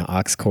just plugging the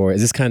aux cord,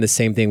 is this kind of the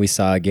same thing we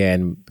saw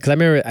again? Because I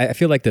remember, I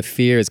feel like the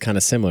fear is kind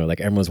of similar.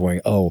 Like everyone's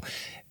worrying,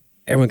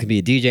 everyone can be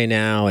a DJ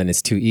now and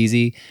it's too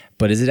easy.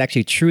 But is it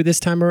actually true this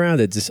time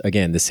around? It's just,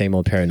 again, the same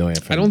old paranoia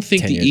from I don't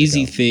think 10 the years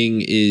easy ago.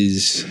 thing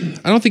is,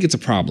 I don't think it's a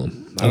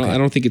problem. I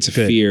don't think it's a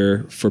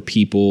fear for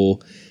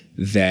people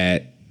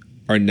that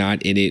are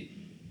not in it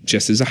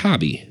just as a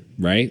hobby,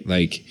 right?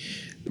 Like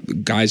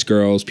guys,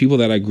 girls, people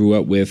that I grew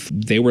up with,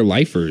 they were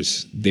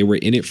lifers. They were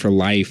in it for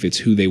life. It's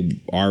who they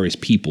are as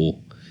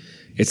people.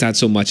 It's not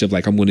so much of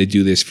like, I'm going to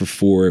do this for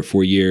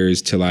four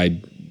years till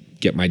I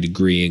get my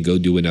degree and go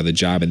do another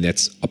job. And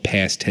that's a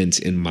past tense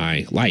in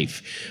my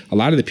life. A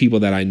lot of the people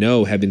that I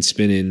know have been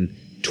spending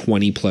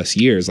 20 plus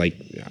years like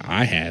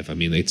I have. I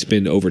mean, it's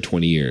been over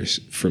 20 years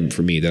for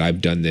me that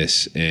I've done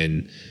this,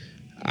 and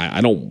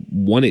I don't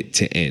want it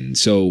to end.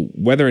 So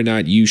whether or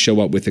not you show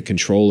up with a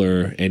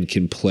controller and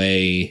can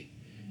play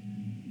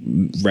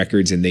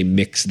records and they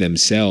mix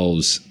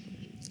themselves,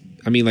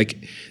 I mean, like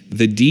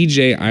the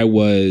DJ I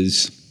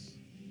was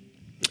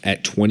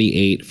at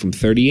 28 from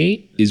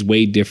 38 is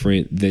way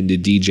different than the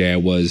DJ I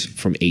was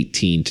from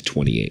 18 to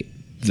 28.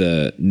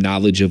 The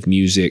knowledge of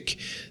music,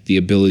 the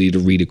ability to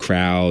read a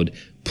crowd,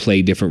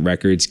 play different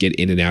records, get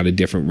in and out of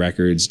different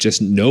records,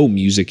 just know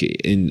music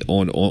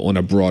on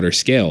a broader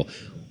scale.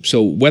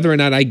 So whether or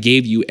not I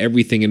gave you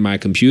everything in my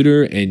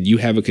computer and you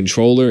have a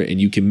controller and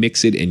you can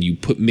mix it and you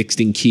put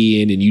mixing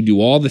key in and you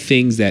do all the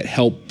things that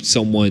help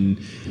someone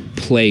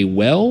play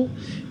well,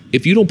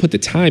 if you don't put the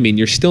time in,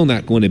 you're still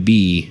not going to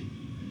be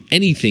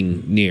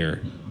anything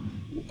near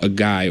a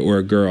guy or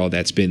a girl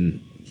that's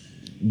been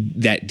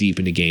that deep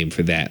in the game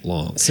for that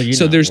long.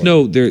 So there's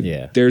no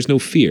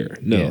fear.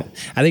 No. Yeah.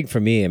 I think for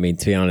me, I mean,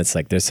 to be honest,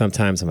 like there's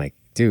sometimes I'm like,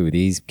 dude,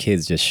 these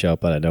kids just show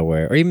up out of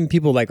nowhere, or even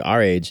people like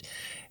our age,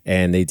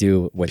 and they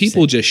do what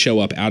people just show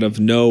up out of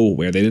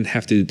nowhere. They didn't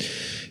have to,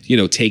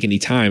 take any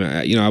time.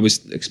 I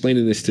was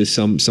explaining this to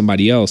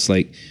somebody else.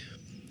 Like,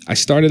 I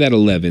started at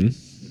 11.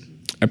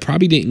 I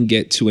probably didn't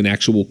get to an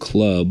actual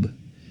club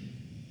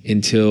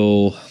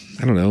until,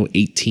 I don't know,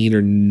 18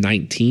 or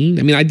 19.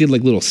 I mean, I did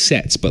like little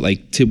sets, but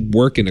like to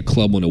work in a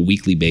club on a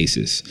weekly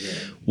basis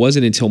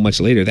wasn't until much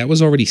later. That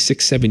was already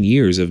 6-7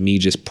 years of me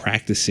just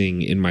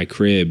practicing in my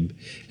crib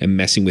and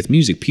messing with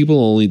music.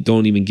 People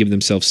don't even give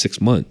themselves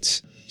 6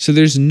 months. So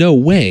there's no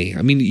way.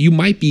 I mean, you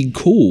might be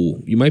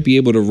cool. You might be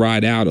able to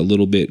ride out a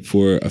little bit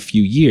for a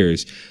few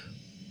years.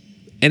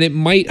 And it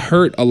might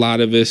hurt a lot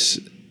of us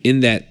in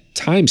that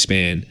time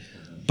span.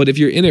 But if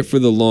you're in it for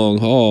the long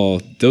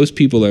haul, those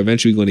people are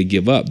eventually going to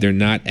give up. They're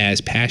not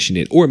as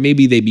passionate. Or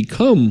maybe they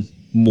become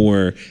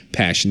more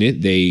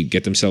passionate. They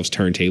get themselves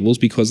turntables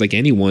because, like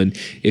anyone,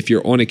 if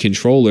you're on a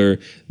controller,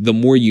 the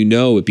more you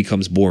know, it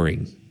becomes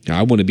boring.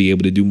 I want to be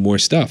able to do more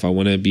stuff. I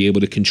want to be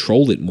able to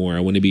control it more. I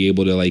want to be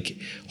able to like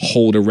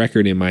hold a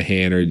record in my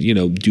hand or,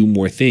 do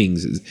more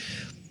things.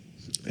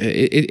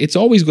 It's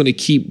always going to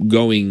keep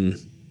going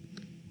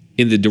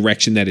in the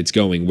direction that it's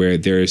going, where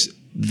there's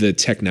the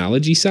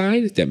technology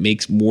side that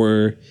makes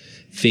more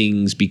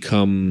things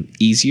become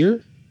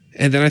easier.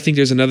 And then I think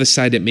there's another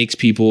side that makes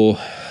people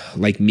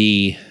like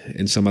me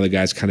and some other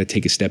guys kind of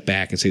take a step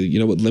back and say, you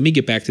know what, let me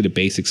get back to the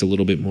basics a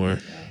little bit more.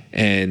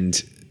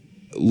 And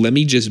let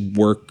me just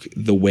work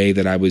the way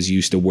that I was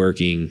used to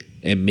working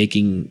and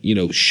making,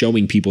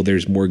 showing people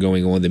there's more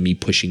going on than me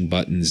pushing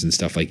buttons and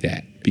stuff like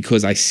that.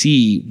 Because I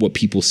see what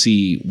people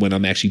see when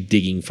I'm actually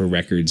digging for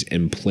records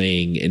and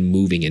playing and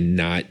moving and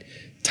not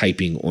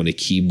typing on a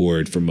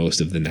keyboard for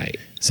most of the night.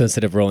 So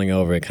instead of rolling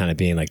over and kind of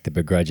being like the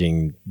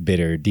begrudging,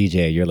 bitter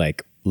DJ, you're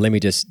like, let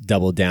me just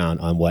double down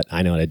on what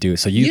I know how to do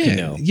so you can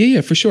know. Yeah,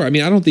 for sure. I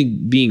mean, I don't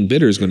think being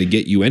bitter is going to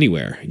get you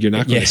anywhere. You're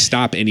not going to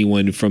stop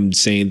anyone from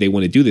saying they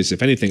want to do this.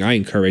 If anything, I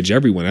encourage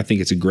everyone. I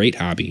think it's a great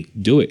hobby.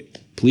 Do it.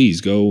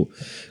 Please go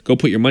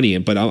put your money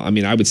in. But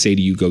I would say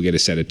to you, go get a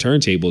set of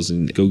turntables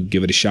and go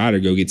give it a shot, or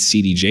go get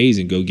CDJs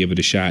and go give it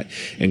a shot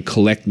and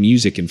collect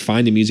music and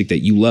find the music that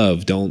you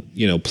love. Don't,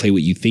 play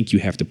what you think you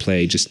have to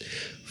play. Just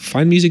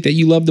find music that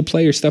you love to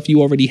play or stuff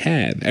you already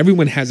have.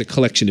 Everyone has a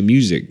collection of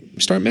music.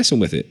 Start messing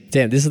with it.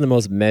 Damn, this is the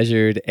most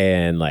measured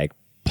and like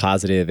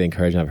positive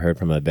encouragement I've heard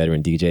from a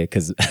veteran DJ,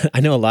 because I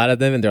know a lot of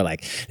them and they're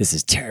like, this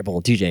is terrible,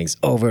 DJing's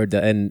over.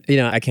 And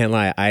I can't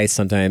lie, I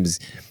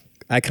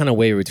kind of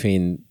waver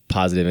between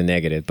positive and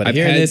negative, but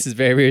hearing this is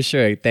very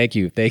reassuring. Thank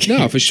you.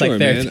 No, for sure,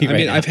 man. I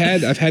mean, I've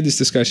had this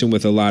discussion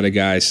with a lot of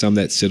guys, some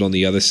that sit on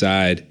the other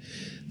side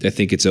that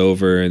think it's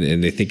over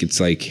and they think it's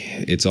like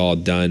it's all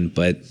done,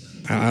 but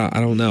I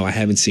don't know. I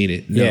haven't seen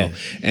it. No. Yeah.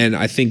 And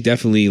I think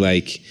definitely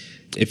like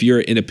if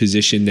you're in a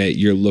position that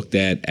you're looked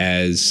at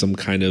as some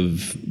kind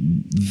of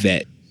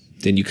vet,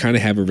 then you kind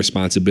of have a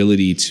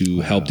responsibility to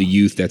help the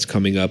youth that's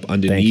coming up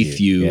underneath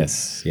you,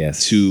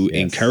 to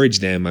encourage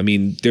them. I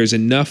mean, there's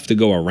enough to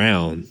go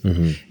around.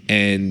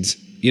 And,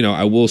 you know,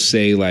 I will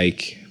say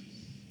like,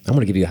 I'm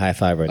gonna give you a high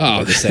five right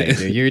now. Just saying,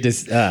 dude. You're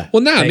just well,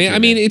 nah, man. I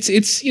mean,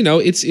 it's you know,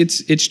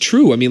 it's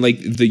true. I mean, like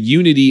the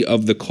unity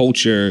of the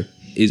culture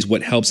is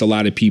what helps a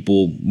lot of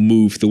people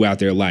move throughout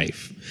their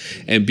life,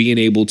 and being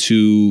able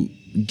to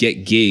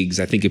get gigs.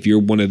 I think if you're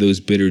one of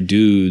those bitter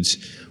dudes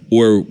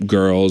or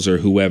girls or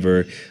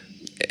whoever,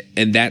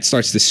 and that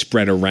starts to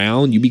spread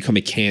around, you become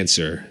a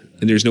cancer.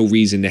 And there's no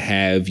reason to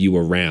have you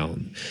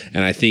around.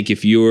 And I think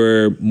if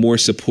you're more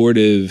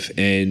supportive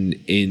and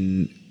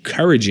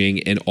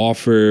encouraging and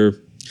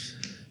offer,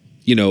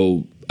 you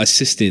know,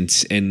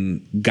 assistance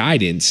and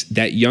guidance,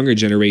 that younger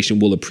generation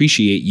will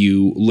appreciate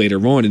you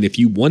later on. And if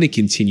you want to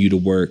continue to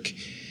work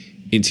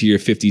into your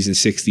 50s and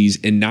 60s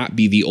and not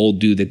be the old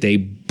dude that they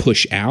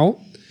push out,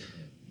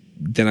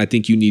 then I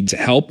think you need to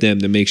help them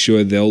to make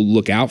sure they'll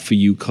look out for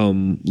you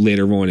come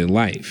later on in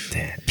life.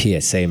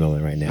 Damn, PSA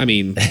moment right now. I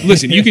mean,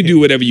 listen, you can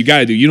do whatever you got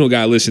to do. You don't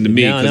got to listen to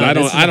me because I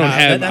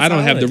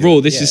don't have the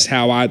rule. This is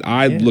how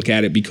I look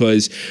at it,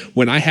 because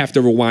when I have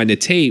to rewind the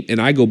tape and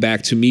I go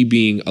back to me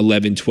being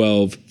 11,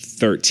 12,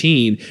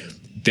 13,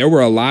 there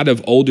were a lot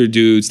of older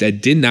dudes that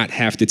did not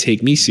have to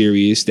take me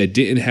serious, that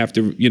didn't have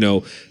to, you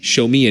know,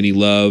 show me any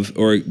love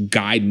or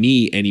guide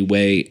me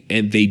anyway,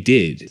 and they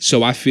did.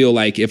 So I feel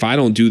like if I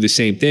don't do the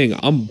same thing,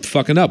 I'm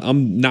fucking up.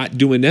 I'm not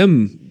doing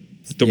them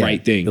the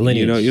right thing. The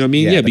lineage. You know what I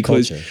mean? Yeah,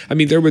 because culture. I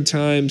mean, there were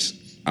times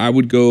I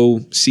would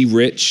go see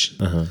Rich.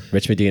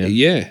 Rich Medina.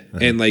 Yeah.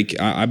 And like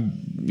I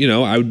you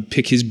know, I would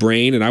pick his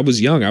brain, and I was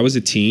young. I was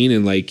a teen,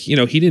 and like, you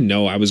know, he didn't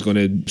know I was going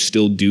to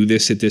still do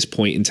this at this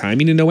point in time.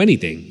 He didn't know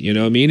anything, you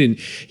know what I mean? And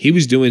he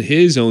was doing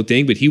his own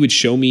thing, but he would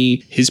show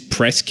me his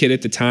press kit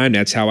at the time.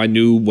 That's how I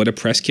knew what a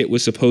press kit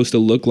was supposed to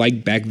look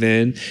like back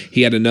then.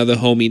 He had another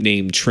homie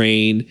named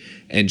Train,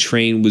 and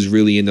Train was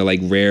really into like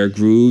rare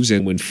grooves.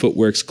 And when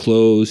Footworks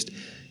closed,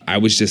 I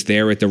was just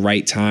there at the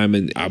right time,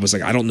 and I was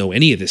like, I don't know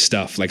any of this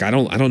stuff. Like, I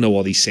don't know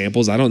all these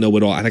samples. I don't know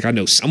what all. I think I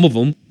know some of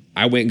them.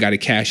 I went and got a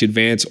cash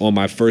advance on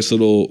my first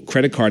little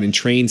credit card, and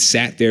Train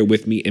sat there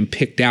with me and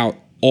picked out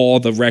all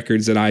the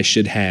records that I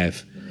should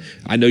have.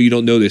 I know you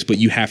don't know this, but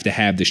you have to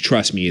have this.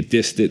 Trust me.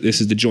 This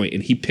is the joint.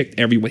 And he picked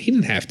everyone. He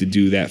didn't have to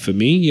do that for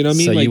me. You know what I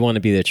mean? So like, you want to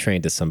be the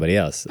Train to somebody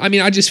else. I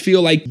mean, I just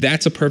feel like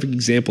that's a perfect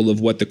example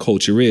of what the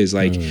culture is.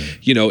 Like,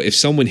 you know, if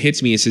someone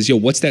hits me and says, yo,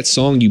 what's that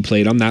song you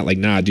played? I'm not like,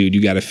 nah, dude,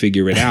 you got to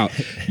figure it out.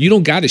 You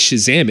don't got to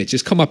Shazam it.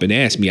 Just come up and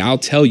ask me. I'll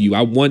tell you.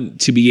 I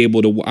want to be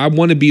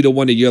the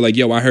one that you're like,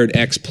 yo, I heard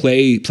X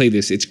play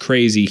this. It's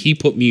crazy. He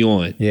put me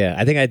on. Yeah,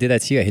 I think I did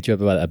that to you. I hit you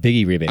up about a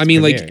Biggie remix. I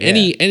mean, Premier.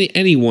 Like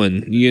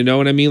anyone, you know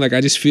what I mean? Like,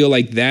 I just feel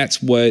like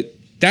that's what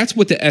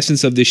the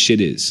essence of this shit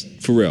is,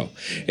 for real.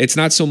 It's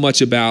not so much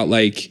about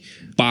like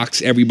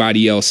box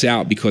everybody else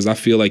out, because I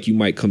feel like you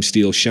might come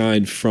steal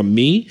shine from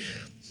me.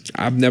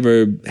 I've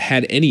never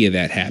had any of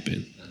that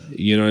happen.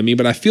 You know what I mean?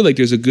 But I feel like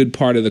there's a good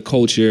part of the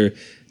culture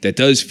that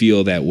does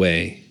feel that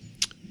way.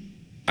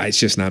 It's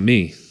just not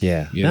me.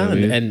 Yeah. You know what I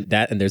mean?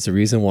 And there's a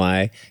reason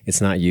why it's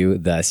not you,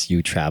 thus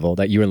you travel.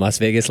 That you were in Las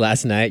Vegas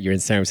last night, you're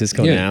in San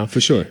Francisco now. For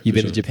sure. You've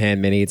been to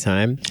Japan many a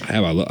time. I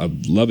have. I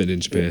love it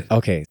in Japan.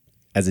 Okay.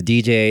 As a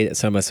DJ,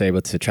 some of us are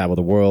able to travel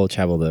the world,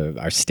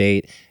 our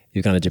state.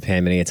 You've gone to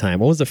Japan many a time.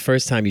 When was the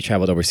first time you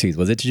traveled overseas?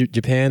 Was it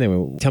Japan?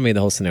 And tell me the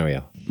whole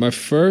scenario. My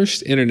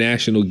first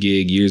international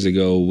gig years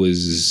ago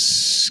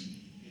was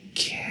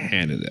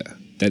Canada.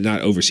 That,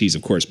 not overseas,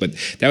 of course, but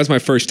that was my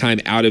first time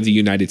out of the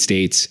United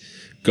States,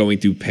 going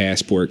through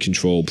passport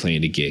control,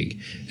 playing a gig.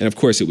 And of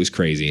course it was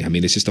crazy. I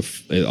mean, it's just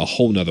a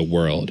whole nother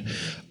world.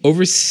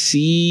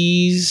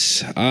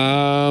 Overseas,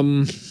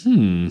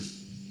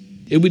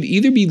 it would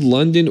either be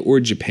London or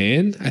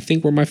Japan, I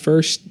think, were my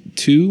first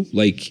two,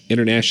 like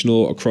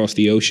international across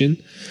the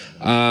ocean.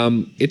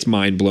 It's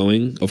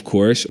mind-blowing, of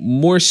course.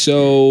 More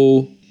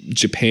so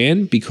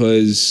Japan,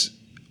 because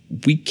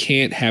we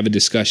can't have a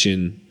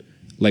discussion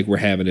like we're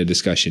having a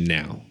discussion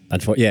now.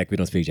 Yeah, we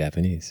don't speak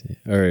Japanese.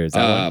 Or is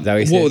that what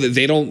you said? Well,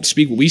 they don't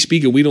speak what we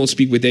speak, and we don't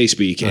speak what they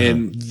speak.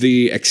 And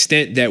the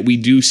extent that we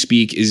do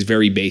speak is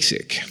very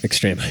basic.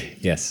 Extremely,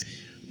 yes.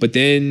 But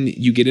then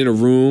you get in a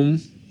room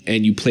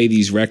and you play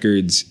these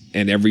records,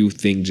 and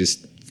everything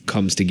just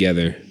comes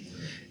together.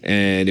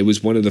 And it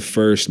was one of the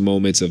first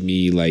moments of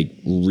me like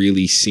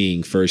really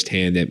seeing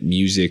firsthand that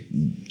music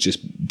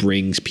just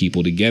brings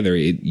people together.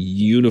 It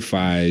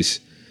unifies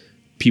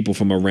people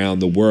from around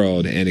the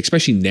world, and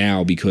especially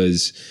now,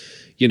 because,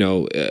 you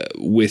know,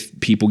 with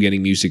people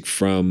getting music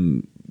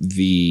from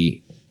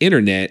the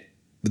internet,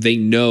 they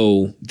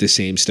know the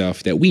same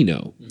stuff that we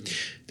know.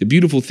 The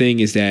beautiful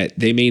thing is that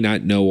they may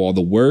not know all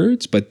the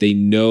words, but they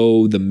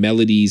know the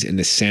melodies and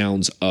the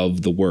sounds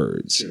of the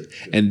words.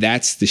 And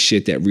that's the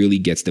shit that really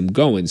gets them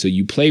going. So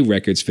you play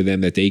records for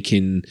them that they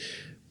can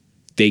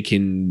they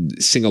can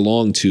sing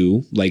along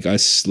to, like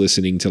us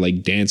listening to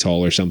like dance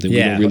hall or something. Yeah.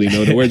 We don't really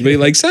know the words, but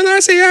like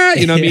Sanasea,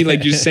 you know what I mean?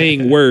 Like you're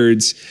saying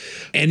words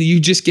and you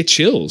just get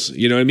chills,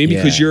 you know what I mean?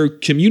 Because Yeah. you're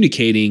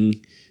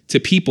communicating to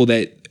people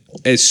that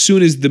as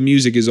soon as the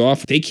music is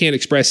off, they can't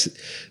express,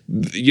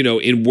 you know,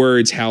 in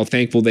words how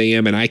thankful they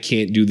am, and I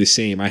can't do the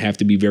same. I have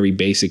to be very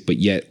basic, but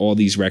yet all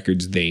these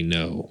records they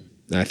know.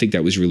 And I think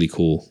that was really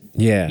cool.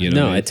 Yeah, You know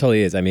no, what I mean? it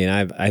totally is. I mean,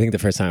 I think the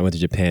first time I went to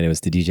Japan, it was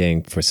to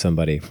DJing for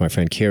somebody, for my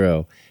friend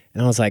Kiro,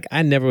 and I was like,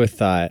 I never would have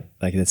thought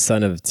like the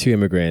son of two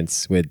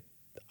immigrants with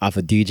off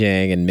of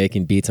DJing and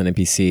making beats on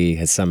MPC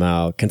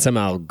can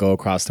somehow go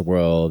across the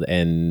world,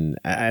 and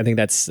I think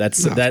that's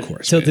of that.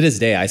 course, Till man. to this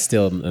day, I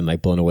still am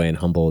like blown away and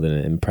humbled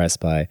and impressed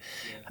by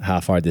how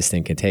far this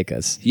thing can take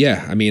us.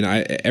 Yeah, I mean,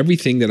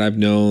 everything that I've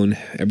known,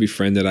 every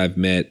friend that I've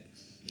met,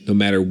 no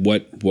matter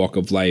what walk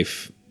of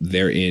life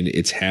they're in,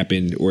 it's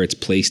happened or it's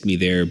placed me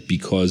there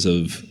because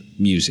of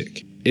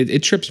music.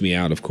 It trips me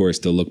out, of course,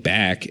 to look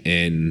back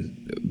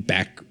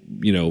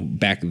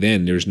back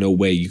then, there's no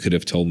way you could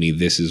have told me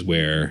this is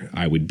where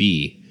I would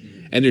be.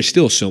 And there's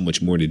still so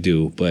much more to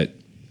do, but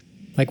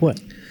Like what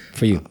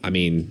for you? I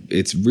mean,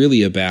 it's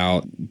really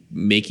about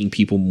making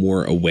people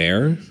more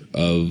aware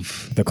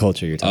of The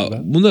culture you're talking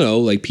about. well, no,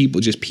 like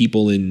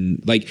people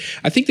in, like,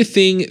 I think the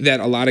thing that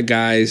a lot of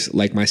guys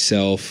like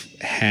myself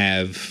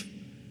have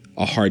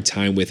a hard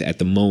time with at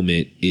the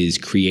moment is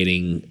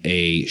creating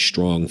a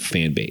strong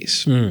fan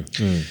base.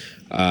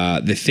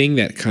 The thing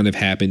that kind of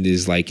happened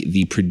is like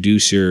the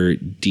producer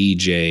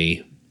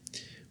DJ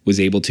was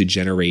able to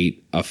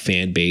generate a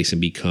fan base and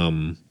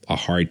become a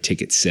hard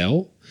ticket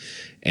sell.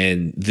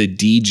 And the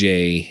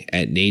DJ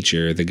at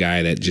Nature, the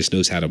guy that just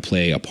knows how to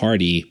play a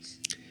party,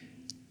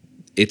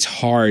 it's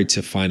hard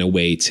to find a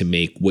way to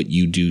make what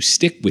you do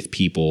stick with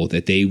people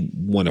that they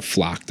want to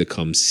flock to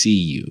come see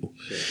you.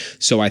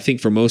 So I think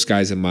for most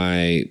guys in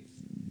my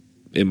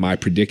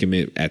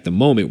predicament at the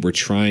moment, we're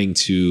trying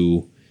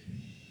to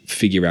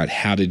figure out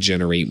how to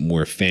generate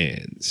more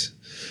fans.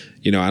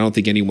 You know, I don't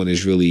think anyone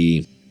is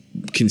really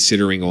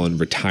considering on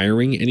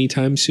retiring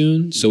anytime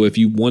soon. So if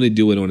you want to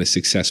do it on a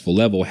successful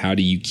level, how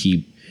do you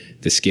keep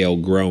the scale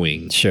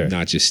growing, Sure.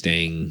 not just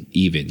staying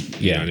even? You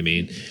Yeah. know what I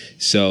mean?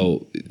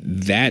 So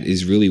that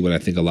is really what I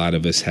think a lot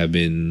of us have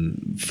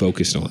been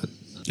focused on.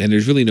 And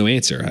there's really no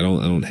answer. I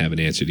don't have an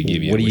answer to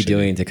give you. What I are you wish I did.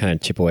 doing to kind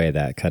of chip away at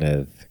that, kind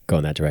of go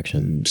in that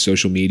direction?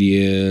 Social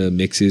media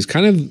mixes,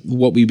 kind of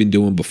what we've been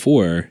doing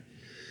before,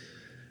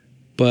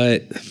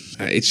 but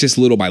it's just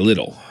little by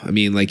little. I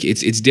mean, like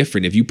it's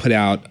different. If you put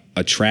out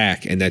a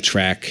track and that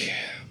track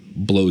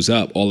blows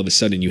up, all of a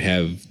sudden you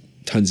have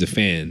tons of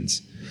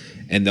fans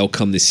and they'll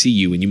come to see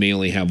you, and you may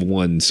only have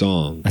one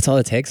song. That's all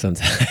it takes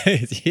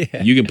sometimes.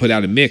 Yeah. You can put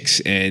out a mix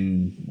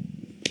and,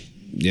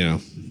 you know,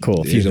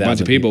 Cool. there's a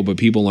bunch of people, but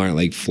people aren't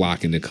like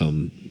flocking to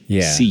come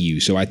Yeah. see you.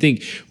 So I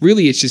think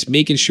really it's just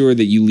making sure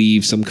that you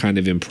leave some kind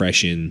of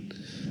impression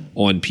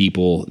on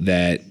people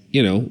that,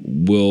 you know,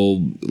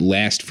 will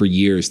last for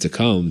years to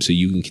come, so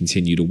you can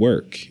continue to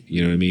work.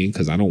 You know what I mean?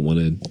 Because I don't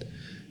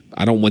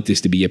want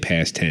this to be a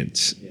past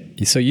tense.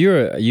 So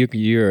you're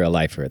a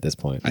lifer at this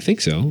point. I think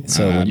so.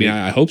 So I when mean, you-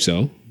 I hope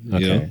so.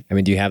 Okay. You know? I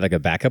mean, do you have like a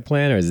backup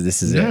plan, or is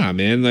this it? Nah,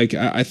 man. Like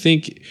I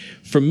think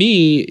for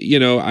me, you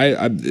know,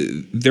 I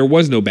there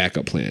was no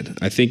backup plan.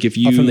 I think if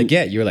you Oh, from the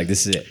get, you were like,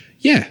 this is it.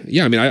 Yeah.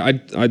 I mean,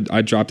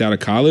 I dropped out of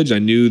college. I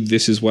knew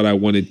this is what I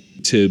wanted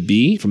to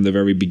be from the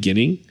very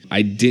beginning.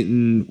 I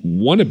didn't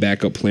want a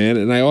backup plan,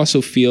 and I also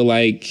feel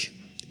like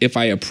if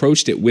I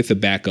approached it with a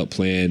backup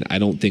plan, I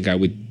don't think I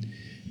would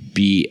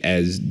be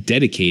as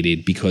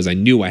dedicated, because I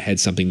knew I had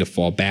something to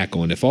fall back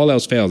on. If all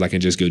else fails, I can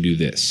just go do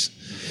this.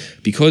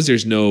 Because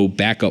there's no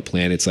backup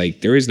plan, it's like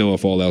there is no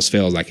if all else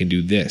fails, I can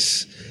do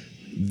this.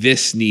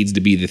 This needs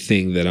to be the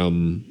thing that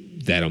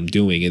I'm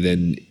doing. And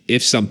then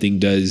if something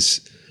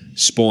does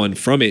spawn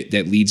from it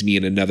that leads me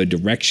in another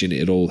direction,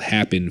 it'll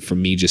happen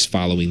from me just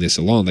following this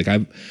along. Like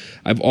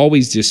I've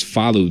always just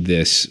followed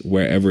this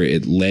wherever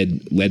it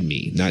led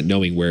me, not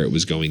knowing where it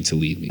was going to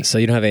lead me. So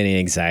you don't have any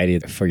anxiety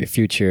for your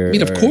future? I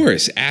mean, of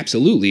course,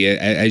 absolutely.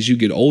 As you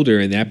get older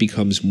and that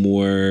becomes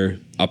more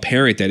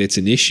apparent that it's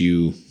an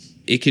issue,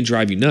 it can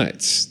drive you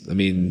nuts. I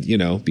mean, you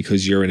know,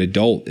 because you're an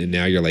adult and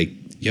now you're like,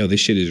 yo, this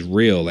shit is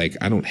real. Like,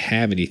 I don't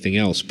have anything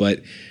else.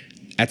 But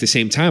at the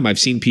same time, I've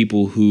seen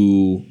people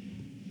who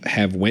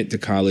have went to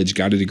college,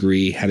 got a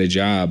degree, had a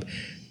job,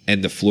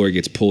 and the floor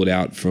gets pulled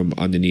out from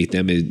underneath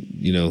them,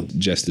 you know,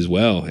 just as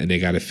well. And they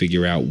got to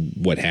figure out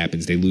what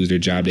happens. They lose their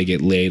job, they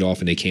get laid off,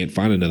 and they can't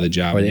find another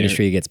job. Or the And they're-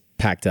 industry gets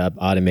packed up,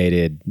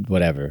 automated,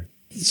 whatever.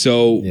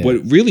 So what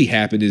really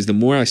happened is the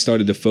more I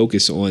started to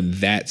focus on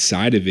that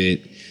side of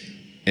it,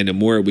 and the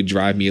more it would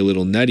drive me a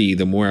little nutty,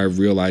 the more I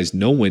realized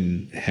no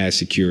one has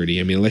security.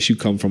 I mean, unless you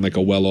come from like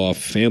a well-off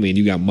family and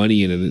you got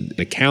money in an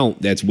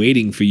account that's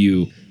waiting for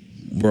you,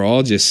 we're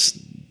all just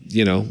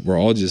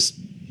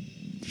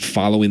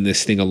following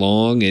this thing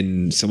along.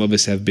 And some of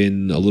us have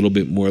been a little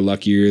bit more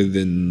luckier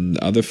than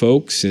other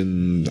folks.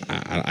 And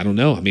I don't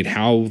know. I mean,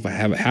 how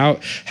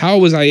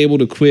was I able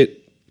to quit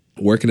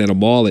working at a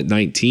mall at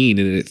 19,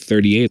 and at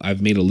 38,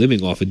 I've made a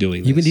living off of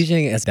doing this. You've been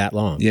DJing as that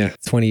long. Yeah.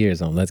 20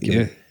 years on. Let's give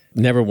it.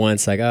 Never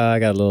once like, oh, I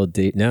got a little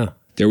date. No.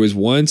 There was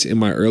once in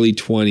my early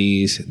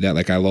 20s that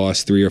like I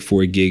lost 3 or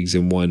 4 gigs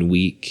in 1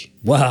 week.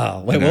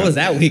 Wow. Wait, what was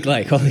that week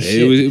like? Holy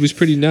shit. It was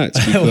pretty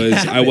nuts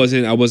because I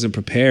wasn't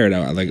prepared.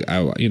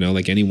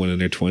 Like anyone in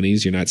their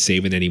 20s, you're not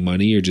saving any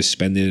money. You're just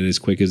spending it as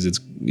quick as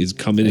it's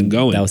coming and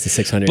going. That was the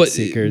 600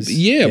 seekers.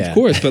 Yeah, of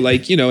course. But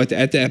like,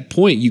 at that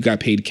point, you got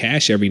paid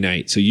cash every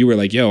night. So you were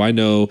like, yo, I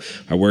know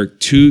I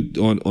work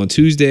on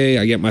Tuesday.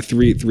 I get my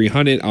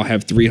 300. I'll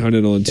have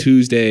 300 on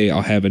Tuesday.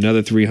 I'll have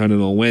another 300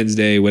 on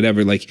Wednesday,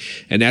 whatever. Like,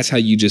 and that's how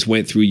you just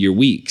went through your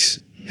weeks.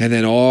 And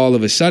then all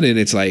of a sudden,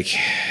 it's like,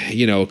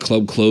 a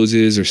club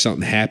closes or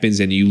something happens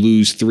and you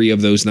lose 3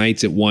 of those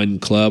nights at one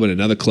club and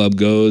another club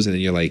goes. And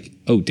then you're like,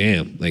 oh,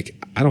 damn, like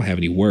I don't have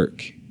any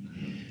work.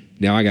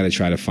 Now I got to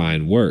try to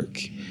find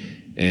work.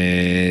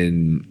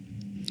 And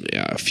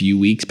a few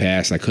weeks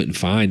passed. I couldn't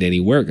find any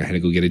work. I had to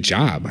go get a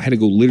job. I had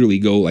to literally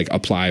go like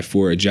apply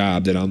for a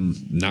job that I'm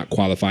not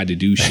qualified to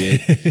do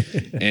shit.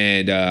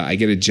 And I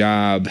get a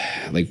job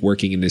like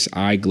working in this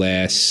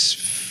eyeglass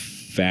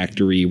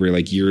factory where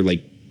like you're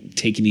like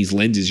taking these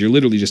lenses. You're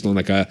literally just on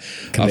like a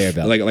conveyor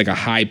belt. like a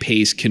high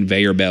paced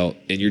conveyor belt,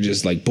 and you're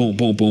just like boom,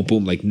 boom, boom,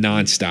 boom, like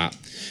nonstop.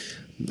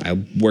 I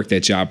worked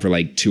that job for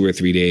like 2 or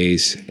 3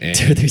 days. And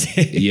 2 or 3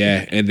 days.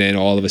 Yeah, and then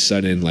all of a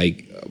sudden,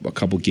 like a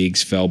couple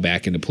gigs fell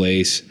back into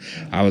place.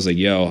 I was like,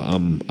 "Yo,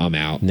 I'm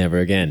out. Never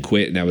again."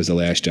 Quit, and that was the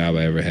last job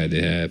I ever had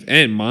to have.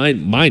 And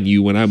mind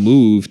you, when I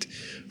moved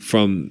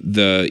from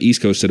the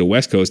East Coast to the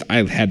West Coast,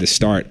 I had to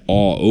start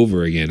all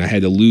over again. I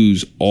had to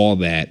lose all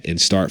that and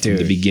start from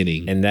the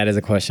beginning. And that is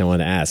a question I want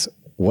to ask.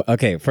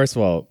 Okay, first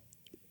of all,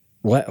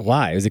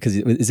 why? Is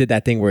it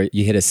that thing where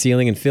you hit a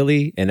ceiling in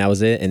Philly and that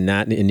was it, and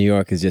not in New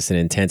York is just an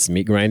intense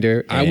meat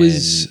grinder?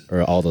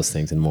 Or all those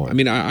things and more. I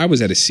mean, I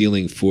was at a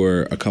ceiling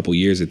for a couple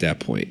years at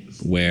that point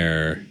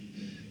where,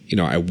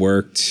 I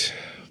worked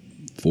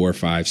 4,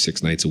 5,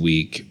 6 nights a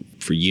week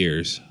for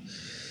years.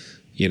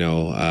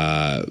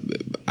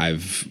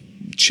 I've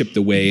chipped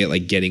away at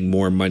like getting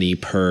more money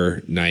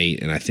per night,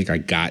 and I think I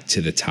got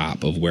to the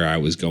top of where I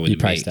was going to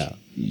priced make. Out.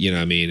 You know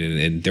what I mean?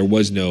 And there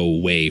was no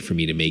way for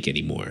me to make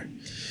any more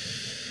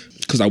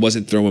because I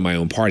wasn't throwing my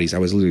own parties. I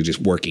was literally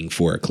just working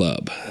for a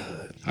club.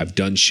 I've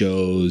done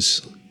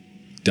shows,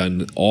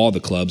 done all the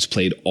clubs,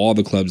 played all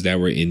the clubs that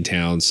were in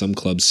town, some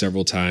clubs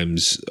several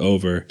times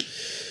over,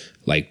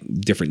 like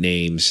different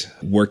names,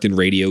 worked in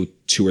radio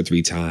 2 or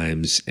 3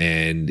 times.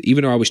 And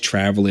even though I was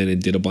traveling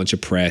and did a bunch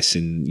of press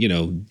and,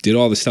 did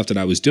all the stuff that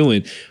I was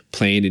doing,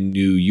 playing in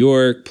New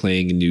York,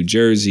 playing in New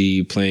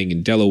Jersey, playing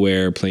in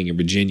Delaware, playing in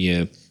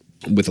Virginia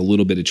with a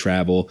little bit of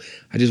travel,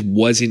 I just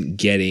wasn't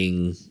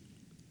getting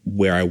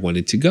where I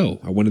wanted to go.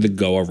 I wanted to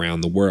go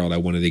around the world. I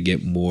wanted to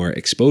get more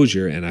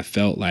exposure. And I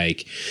felt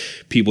like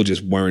people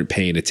just weren't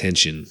paying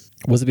attention.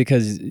 Was it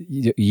because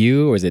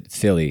you, or is it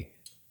Philly?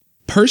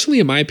 Personally,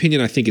 in my opinion,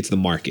 I think it's the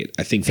market.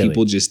 I think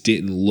people just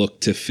didn't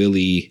look to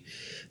Philly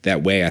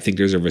that way. I think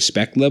there's a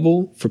respect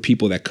level for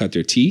people that cut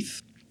their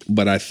teeth.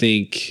 But I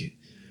think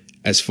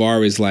as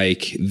far as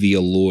like the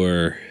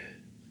allure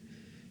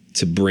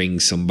to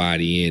bring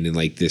somebody in and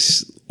like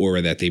this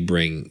aura that they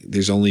bring,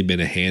 there's only been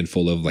a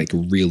handful of like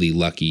really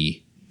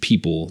lucky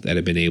people that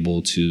have been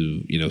able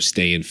to,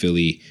 stay in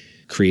Philly,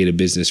 create a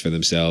business for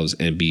themselves,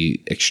 and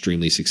be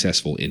extremely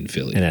successful in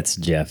Philly. And that's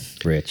Jeff,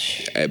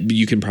 Rich.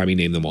 You can probably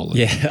name them all.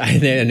 Yeah, I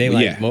name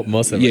like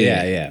most of them.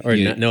 Yeah. Or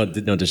no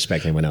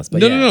disrespect to anyone else. But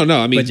no.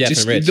 I mean, Jeff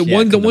just and Rich, the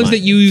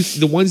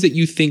ones that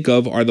you think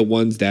of are the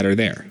ones that are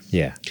there.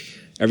 Yeah.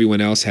 Everyone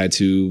else had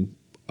to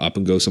up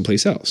and go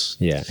someplace else.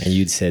 Yeah, and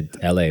you'd said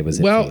L.A.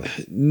 was it? Well,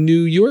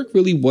 New York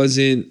really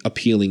wasn't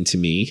appealing to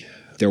me.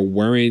 There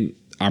weren't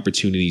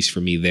opportunities for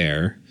me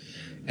there.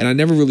 And I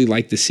never really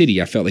liked the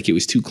city. I felt like it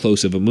was too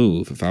close of a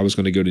move. If I was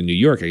going to go to New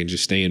York, I could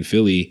just stay in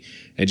Philly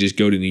and just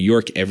go to New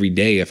York every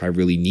day if I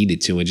really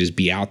needed to and just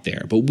be out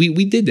there. But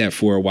we did that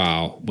for a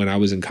while. When I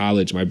was in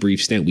college, my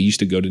brief stint, we used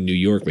to go to New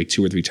York like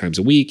 2 or 3 times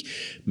a week,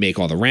 make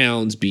all the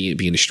rounds, be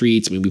in the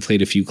streets. I mean, we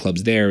played a few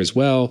clubs there as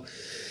well.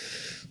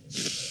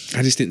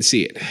 I just didn't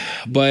see it.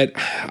 But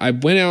I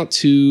went out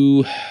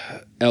to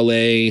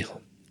LA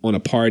on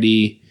a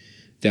party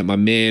that my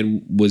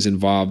man was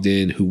involved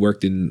in, who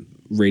worked in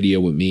radio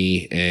with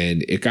me,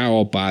 and it got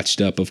all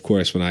botched up, of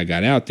course, when I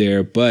got out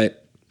there.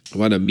 But I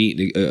wound up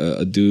meeting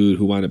a dude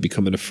who wound up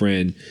becoming a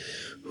friend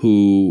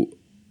who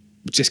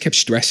just kept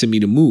stressing me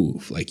to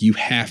move. Like, you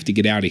have to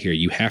get out of here.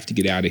 You have to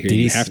get out of here.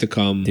 You have to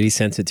come. Did he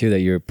sense it too, that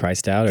you were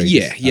priced out? Or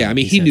yeah. I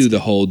mean, he knew the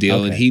whole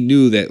deal, and he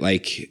knew that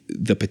like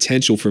the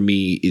potential for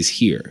me is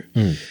here.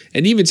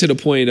 And even to the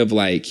point of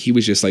like, he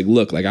was just like,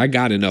 look, like I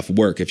got enough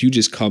work. If you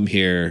just come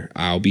here,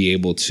 I'll be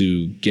able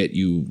to get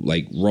you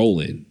like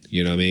rolling.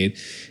 You know what I mean?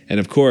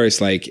 And of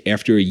course, like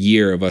after a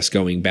year of us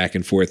going back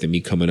and forth and me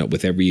coming up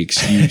with every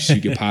excuse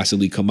you could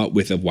possibly come up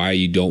with of why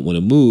you don't want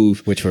to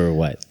move. Which were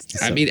what?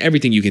 I mean,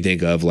 everything you can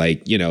think of,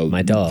 like, you know,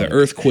 my dog. The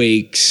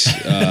earthquakes,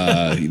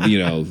 you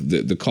know,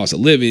 the cost of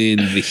living,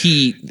 the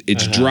heat,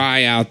 it's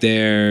dry out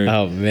there.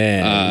 Oh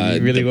man.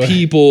 You really the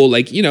people,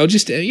 like, you know,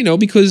 just, you know,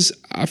 because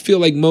I feel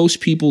like most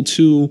people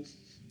too,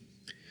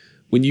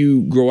 when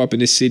you grow up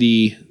in a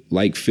city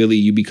like Philly,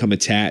 you become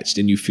attached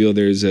and you feel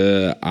there's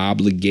a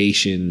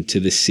obligation to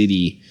the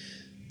city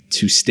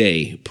to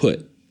stay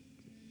put.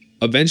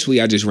 Eventually,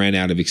 I just ran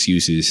out of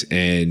excuses,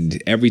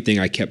 and everything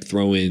I kept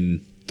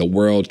throwing, the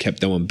world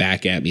kept throwing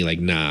back at me like,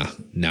 nah,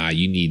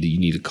 you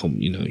need to come,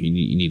 you know, you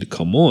need to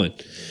come on.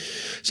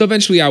 So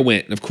eventually I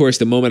went. And of course,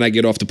 the moment I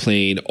get off the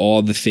plane,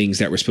 all the things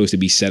that were supposed to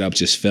be set up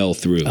just fell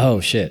through.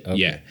 Oh shit. Okay.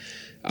 Yeah.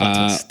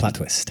 Plot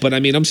twist. But I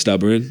mean, I'm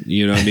stubborn,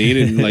 you know what I mean?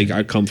 And like,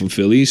 I come from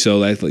Philly, so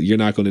like, you're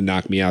not going to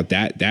knock me out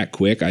that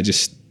quick. I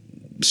just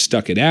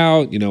stuck it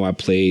out. You know, I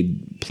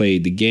played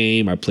the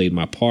game. I played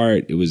my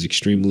part. It was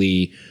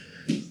extremely,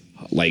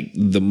 like,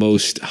 the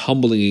most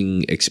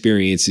humbling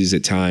experiences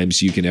at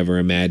times you can ever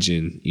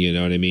imagine. You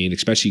know what I mean?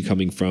 Especially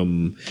coming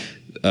from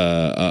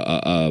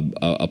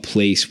a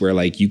place where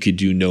like you could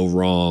do no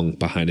wrong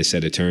behind a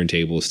set of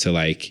turntables to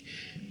like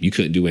you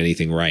couldn't do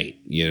anything right.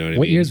 You know what I mean?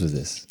 What years was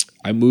this?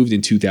 I moved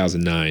in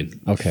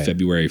 2009. Okay.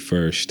 February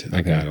 1st,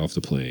 I got off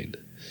the plane.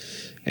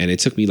 And it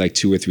took me like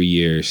 2 or 3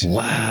 years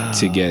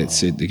to get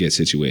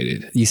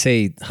situated. You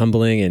say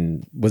humbling,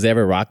 and was it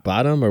ever rock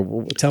bottom,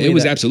 or tell me? It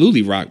was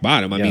absolutely rock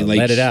bottom. I mean, like,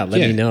 let it out.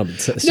 Let me know.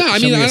 No, I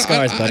mean,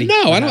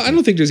 I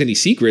don't think there's any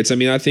secrets. I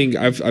mean, I think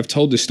I've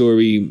told the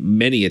story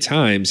many a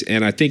times,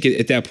 and I think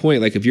at that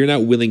point, like, if you're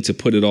not willing to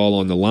put it all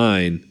on the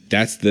line,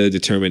 that's the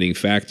determining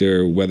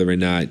factor whether or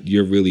not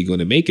you're really going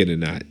to make it or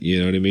not. You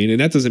know what I mean? And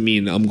that doesn't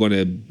mean I'm going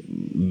to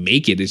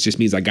make it. It just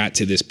means I got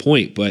to this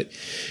point. But,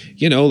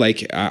 you know,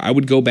 like, I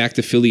would go back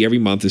to Philly every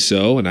month or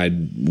so, and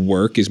I'd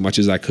work as much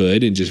as I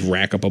could and just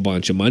rack up a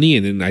bunch of money,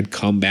 and then I'd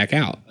come back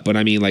out. But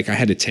I mean, like, I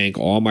had to tank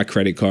all my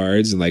credit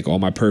cards, and like all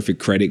my perfect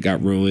credit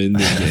got ruined.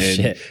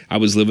 And I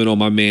was living on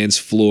my man's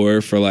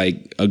floor for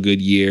like a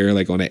good year,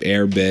 like on an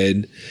air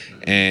bed.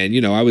 And, you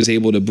know, I was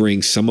able to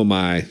bring some of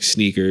my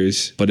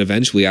sneakers, but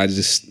eventually I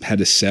just had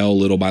to sell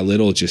little by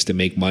little just to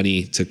make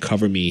money to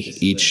cover me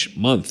each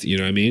month. You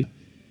know what I mean?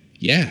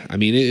 Yeah. I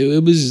mean,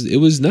 it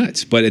was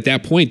nuts. But at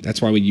that point,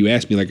 that's why when you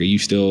asked me, like, are you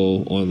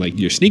still on like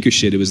your sneaker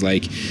shit? It was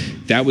like,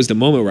 that was the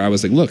moment where I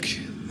was like, look,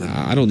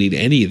 I don't need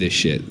any of this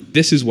shit.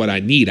 This is what I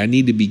need. I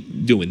need to be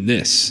doing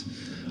this.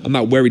 I'm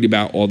not worried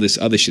about all this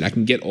other shit. I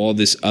can get all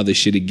this other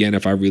shit again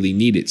if I really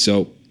need it.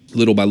 So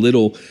little by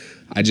little,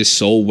 I just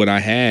sold what I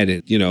had,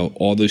 and, you know,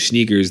 all those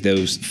sneakers,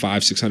 those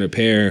 500-600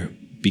 pair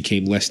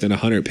became less than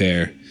 100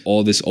 pair.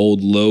 All this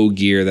old low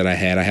gear that I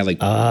had like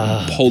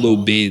polo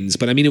bins,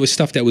 but I mean, it was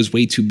stuff that was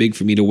way too big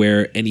for me to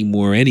wear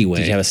anymore anyway.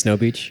 Did you have a Snow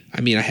Beach?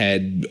 I mean, I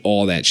had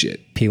all that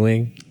shit.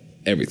 P-Wing?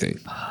 Everything.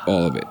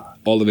 All of it.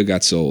 All of it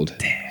got sold.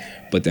 Damn.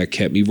 But that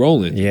kept me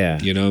rolling. Yeah.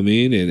 You know what I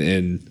mean?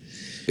 And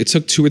it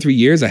took 2 or 3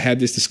 years. I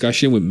had this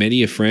discussion with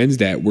many friends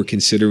that were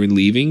considering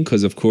leaving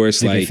because, of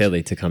course, leaving like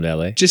Philly to come to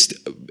LA. Just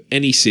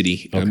any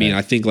city. Okay. I mean,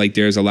 I think like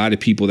there's a lot of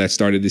people that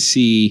started to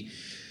see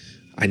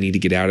I need to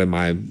get out of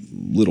my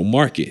little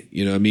market.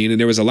 You know what I mean? And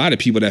there was a lot of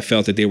people that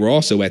felt that they were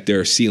also at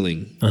their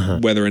ceiling,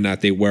 whether or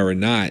not they were or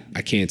not.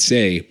 I can't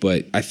say,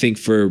 but I think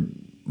for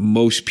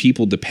most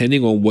people,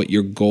 depending on what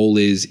your goal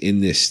is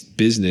in this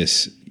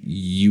business,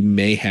 you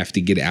may have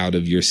to get out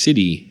of your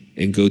city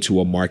and go to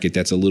a market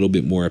that's a little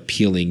bit more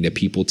appealing that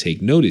people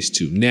take notice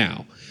to.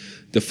 Now,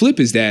 the flip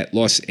is that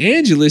Los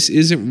Angeles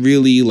isn't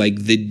really like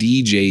the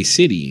DJ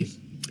city.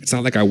 It's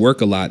not like I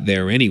work a lot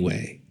there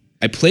anyway.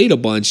 I played a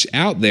bunch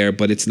out there,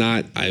 but it's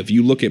not, if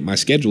you look at my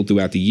schedule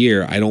throughout the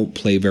year, I don't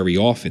play very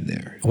often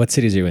there. What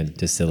cities are you in?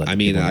 Just to let I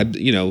mean,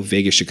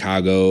 Vegas,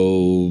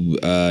 Chicago,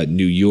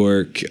 New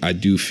York, I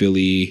do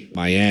Philly,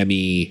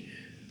 Miami,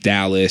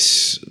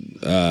 Dallas,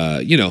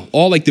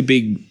 all like the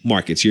big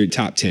markets, your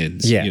top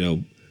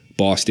 10s,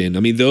 Boston.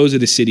 I mean, those are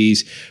the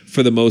cities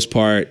for the most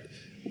part,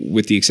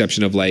 with the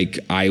exception of like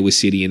Iowa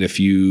City and a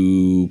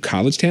few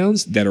college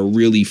towns that are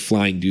really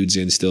flying dudes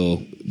in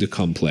still to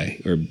come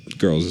play, or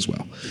girls as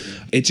well.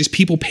 It's just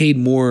people paid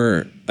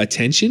more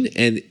attention,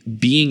 and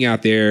being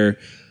out there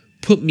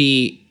put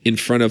me in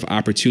front of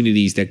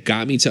opportunities that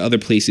got me to other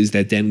places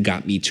that then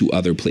got me to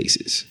other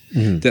places.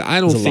 That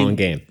I don't think, long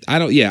game. I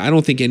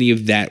don't think any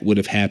of that would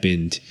have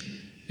happened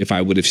if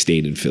I would have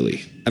stayed in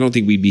Philly. I don't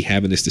think we'd be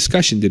having this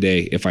discussion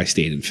today if I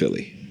stayed in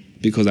Philly,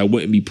 because I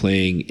wouldn't be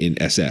playing in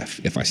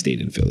SF if I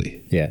stayed in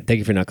Philly. Yeah, thank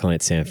you for not calling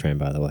it San Fran,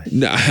 by the way.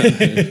 No,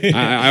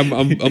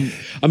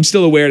 I'm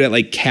still aware that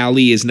like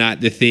Cali is not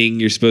the thing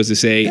you're supposed to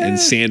say, and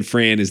San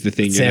Fran is the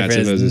thing you're not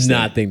supposed to say.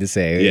 Not thing to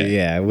say.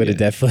 Yeah, I would have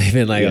definitely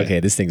been like, okay,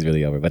 this thing's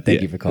really over. But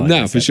thank you for calling.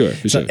 No, for sure.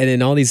 And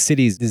in all these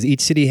cities, does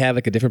each city have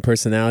like a different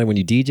personality when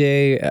you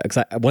DJ?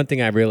 Because one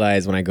thing I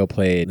realized when I go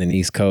play in the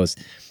East Coast,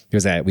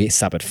 we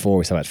stop at 4,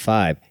 we stop at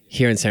 5.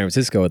 Here in San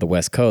Francisco, the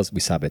West Coast, we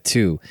stop at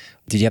 2.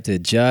 Did you have to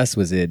adjust?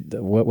 Was it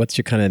what's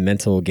your kind of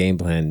mental game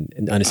plan?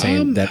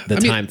 Understanding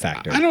time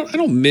factor. I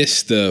don't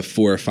miss the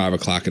 4 or 5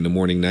 o'clock in the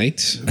morning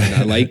nights.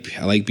 I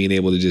like being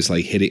able to just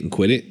like hit it and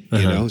quit it. You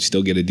know,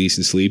 still get a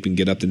decent sleep and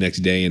get up the next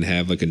day and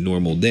have like a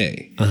normal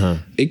day.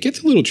 It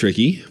gets a little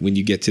tricky when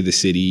you get to the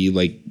city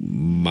like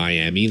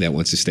Miami that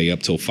wants to stay up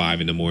till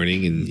 5 in the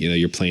morning, and you know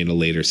you're playing a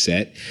later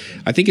set.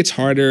 I think it's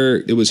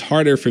harder. It was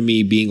harder for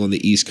me being on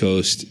the East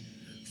Coast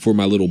for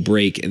my little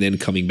break and then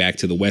coming back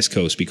to the West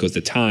Coast because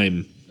the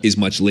time is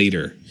much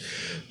later.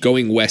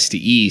 Going west to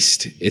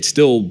east, it's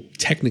still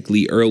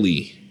technically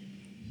early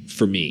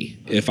for me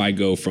if I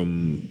go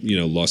from, you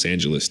know, Los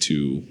Angeles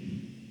to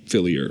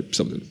Philly or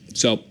something.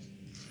 So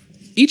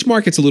each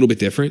market's a little bit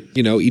different.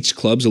 You know, each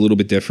club's a little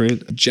bit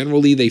different.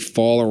 Generally, they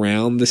fall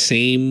around the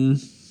same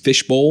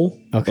fishbowl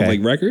of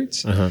like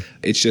records.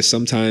 It's just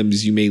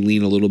sometimes you may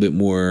lean a little bit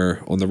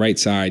more on the right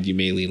side. You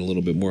may lean a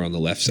little bit more on the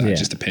left side. It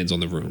just depends on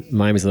the room.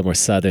 Miami's a little more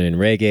southern and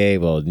reggae.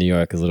 Well, New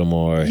York is a little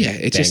more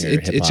it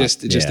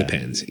just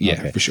depends.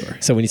 Yeah, for sure.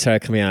 So when you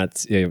started coming out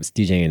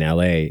DJing in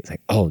LA, it's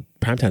like, oh,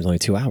 prime time's only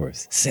 2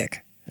 hours.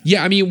 Sick.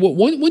 Yeah, I mean,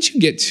 once you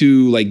get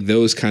to like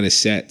those kind of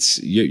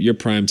sets, your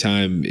prime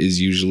time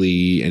is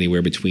usually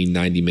anywhere between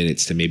 90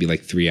 minutes to maybe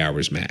like 3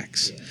 hours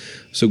max.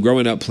 So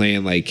growing up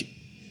playing like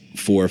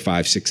 4 or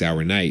 5, 6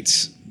 hour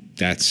nights,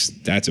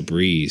 that's a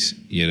breeze,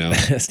 you know.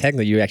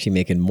 Technically, you're actually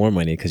making more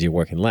money because you're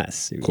working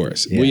less. Of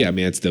course. Yeah. Well, yeah, I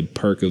mean, it's the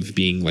perk of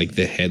being like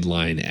the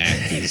headline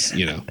act, is,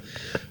 you know.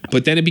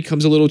 But then it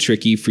becomes a little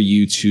tricky for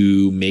you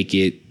to make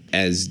it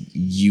as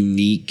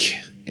unique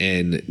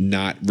and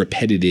not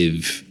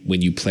repetitive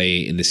when you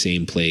play in the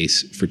same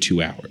place for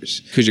 2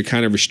 hours, because you're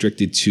kind of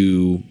restricted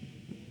to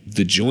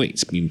the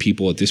joints. I mean,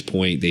 people at this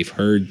point, they've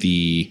heard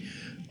the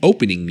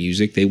opening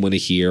music, they want to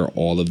hear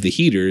all of the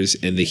heaters,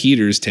 and the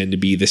heaters tend to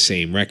be the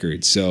same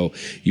record. So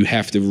you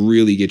have to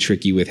really get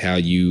tricky with how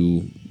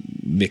you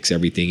mix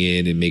everything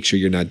in and make sure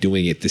you're not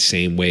doing it the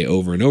same way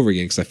over and over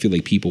again, because I feel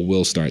like people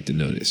will start to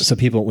notice. So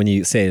people, when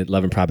you say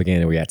Love and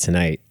Propaganda we're at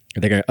tonight,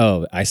 they're going,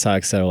 oh, I saw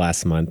Excel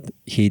last month.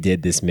 He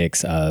did this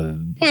mix of...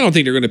 Well, I don't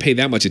think they're going to pay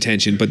that much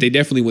attention, but they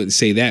definitely wouldn't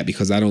say that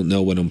because I don't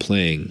know what I'm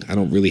playing. I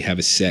don't really have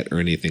a set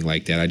or anything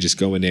like that. I just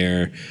go in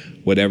there,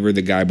 whatever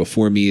the guy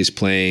before me is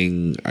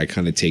playing, I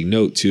kind of take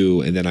note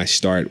to, and then I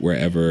start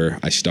wherever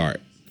I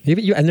start. I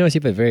noticed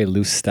you have a very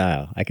loose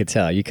style. I could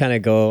tell. You kind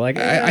of go like...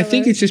 I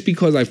think it's just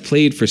because I've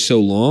played for so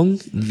long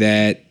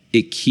that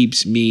it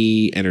keeps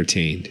me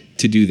entertained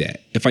to do that.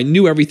 If I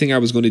knew everything I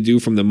was going to do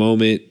from the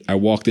moment I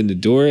walked in the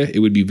door, it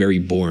would be very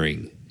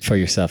boring. For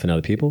yourself and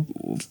other people?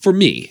 For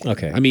me.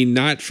 Okay. I mean,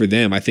 not for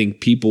them. I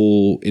think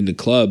people in the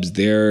clubs,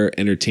 they're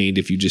entertained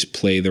if you just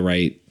play the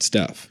right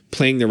stuff.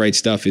 Playing the right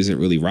stuff isn't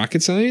really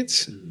rocket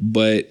science,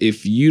 but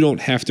if you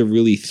don't have to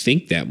really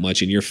think that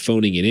much and you're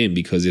phoning it in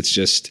because it's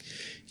just,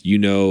 you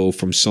know,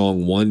 from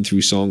song 1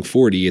 through song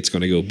 40, it's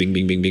going to go bing,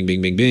 bing, bing, bing,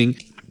 bing, bing, bing.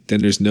 Then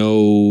there's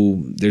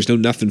no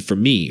nothing for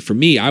me. For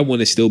me, I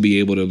want to still be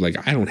able to,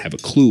 like, I don't have a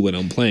clue what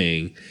I'm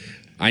playing.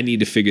 I need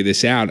to figure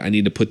this out. I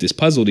need to put this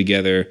puzzle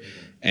together.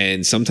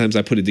 And sometimes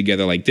I put it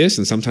together like this,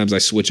 and sometimes I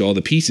switch all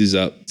the pieces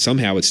up.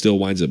 Somehow it still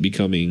winds up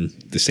becoming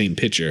the same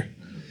picture.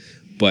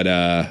 But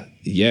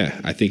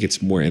yeah, I think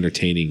it's more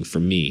entertaining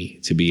for me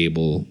to be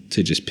able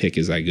to just pick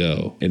as I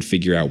go and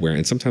figure out where.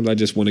 And sometimes I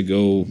just want to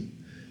go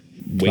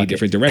way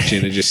different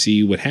direction and just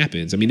see what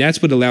happens. I mean,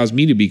 that's what allows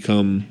me to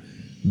become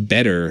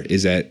better,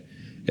 is that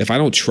if I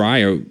don't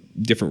try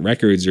different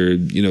records or,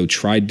 you know,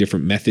 try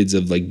different methods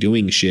of like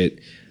doing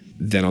shit,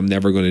 then I'm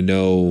never going to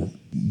know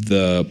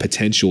the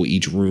potential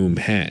each room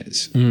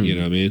has. You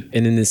know what I mean?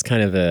 And in this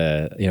kind of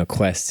a, you know,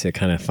 quest to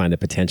kind of find the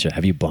potential,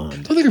 have you bombed? I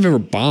don't think I've ever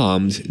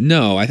bombed.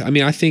 No, I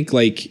mean, I think,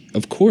 like,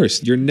 of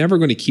course, you're never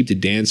going to keep the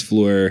dance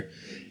floor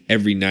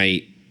every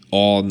night,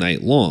 all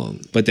night long.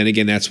 But then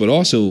again, that's what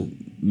also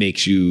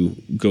makes you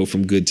go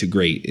from good to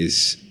great,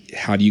 is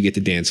how do you get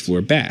the dance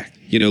floor back?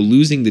 You know,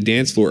 losing the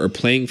dance floor or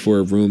playing for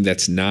a room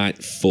that's not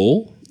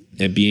full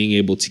and being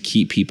able to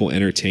keep people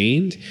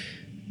entertained,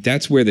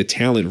 that's where the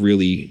talent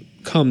really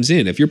comes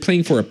in. If you're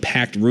playing for a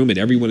packed room and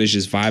everyone is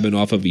just vibing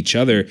off of each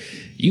other,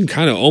 you can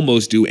kind of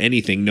almost do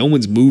anything. No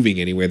one's moving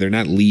anywhere. They're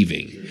not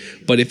leaving.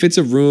 But if it's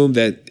a room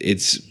that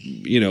it's,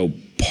 you know,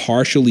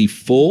 partially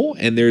full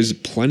and there's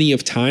plenty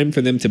of time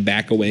for them to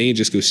back away and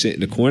just go sit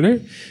in the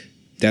corner,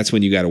 that's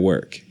when you got to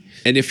work.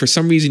 And if for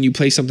some reason you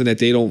play something that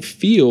they don't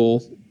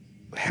feel,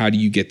 how do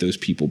you get those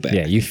people back?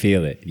 Yeah, you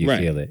feel it. You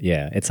feel it.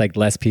 Yeah. It's like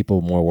less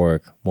people, more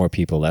work, more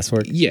people, less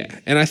work. Yeah.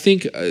 And I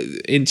think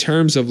in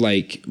terms of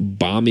like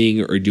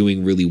bombing or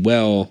doing really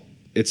well,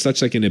 it's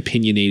such like an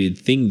opinionated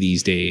thing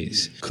these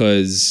days,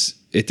 because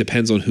it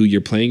depends on who you're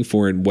playing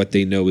for and what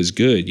they know is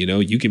good. You know,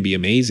 you can be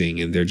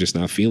amazing and they're just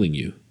not feeling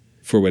you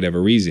for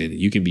whatever reason.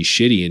 You can be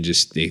shitty and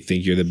just they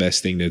think you're the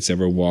best thing that's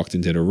ever walked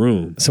into the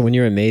room. So when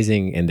you're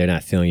amazing and they're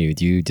not feeling you,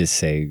 do you just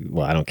say,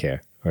 well, I don't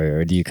care?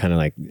 or do you kind of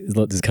like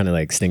just kind of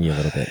like sting you a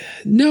little bit?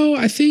 No,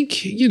 I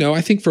think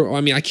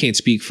I can't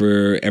speak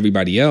for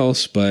everybody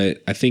else,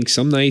 but I think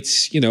some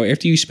nights,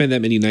 after you spend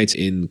that many nights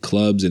in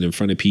clubs and in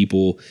front of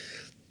people,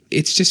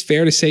 it's just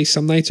fair to say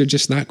some nights are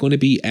just not going to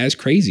be as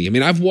crazy. I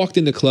mean, I've walked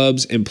into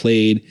clubs and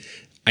played.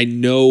 I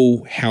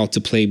know how to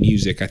play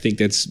music. I think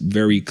that's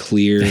very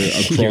clear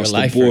across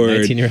the board.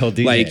 19-year-old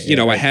DJ.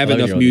 Like, I have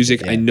enough music.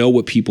 DJ, yeah. I know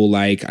what people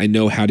like. I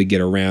know how to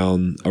get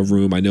around a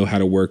room. I know how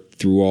to work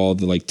through all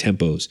the like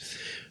tempos.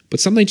 But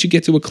some nights you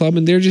get to a club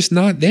and they're just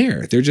not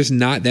there. They're just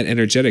not that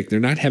energetic.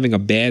 They're not having a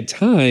bad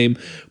time,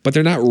 but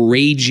they're not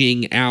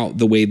raging out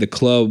the way the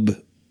club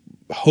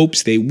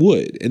hopes they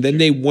would. And then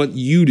they want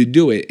you to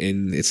do it.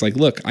 And it's like,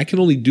 look, I can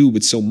only do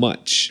with so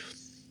much.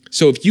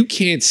 So if you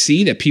can't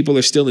see that people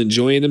are still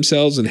enjoying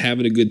themselves and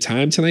having a good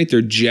time tonight,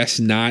 they're just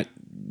not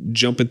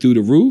jumping through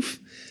the roof,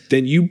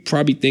 then you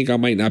probably think I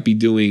might not be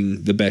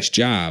doing the best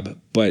job.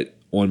 But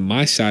on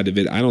my side of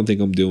it, I don't think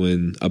I'm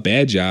doing a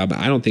bad job.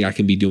 I don't think I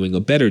can be doing a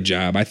better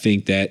job. I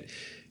think that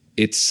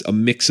it's a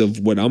mix of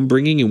what I'm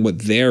bringing and what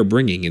they're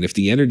bringing. And if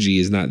the energy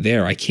is not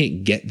there, I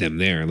can't get them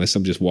there unless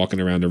I'm just walking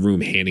around the room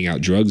handing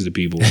out drugs to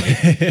people.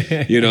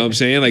 Like, you know what I'm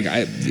saying? Like,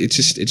 it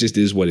just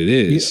is what it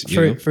is.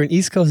 For an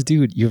East Coast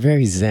dude, you're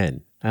very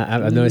zen.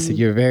 I've noticed that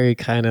you're very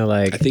kind of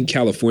like... I think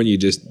California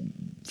just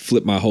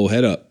flipped my whole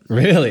head up.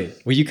 Really?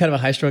 Were you kind of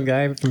a high-strung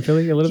guy from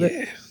Philly a little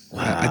bit?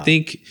 Wow. I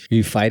think... Are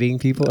you fighting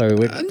people? Or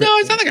what? No,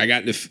 it's not like I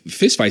got into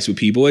fist fights with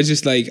people. It's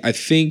just like, I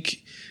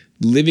think...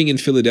 living in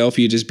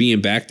Philadelphia, just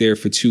being back there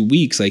for 2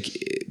 weeks, like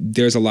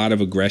there's a lot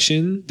of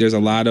aggression. There's a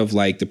lot of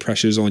like the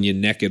pressure's on your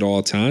neck at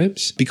all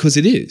times because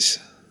it is,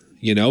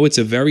 it's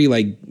a very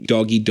like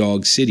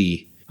dog-eat-dog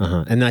city.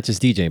 And not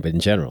just DJing, but in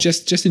general.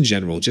 Just in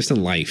general, just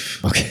in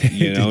life. Okay.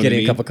 Getting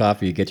a cup of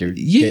coffee, you get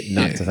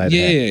knocked aside.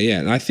 Yeah.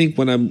 And I think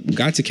when I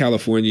got to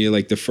California,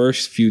 like the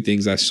first few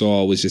things I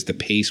saw was just the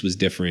pace was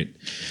different.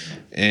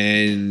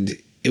 And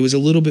it was a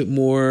little bit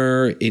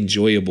more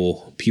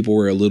enjoyable. People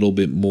were a little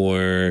bit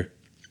more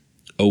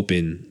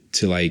open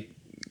to like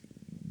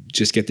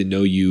just get to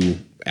know you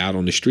out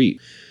on the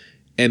street.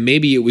 And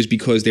maybe it was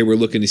because they were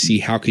looking to see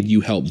how could you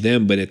help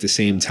them, but at the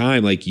same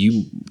time, like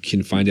you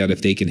can find out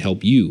if they can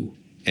help you.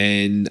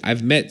 And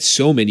I've met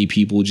so many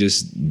people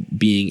just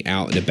being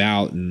out and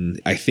about, and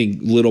I think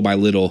little by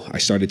little I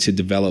started to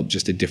develop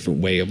just a different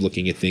way of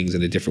looking at things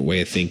and a different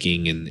way of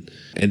thinking, and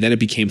then it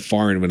became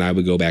foreign when I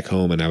would go back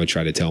home and I would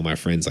try to tell my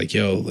friends like,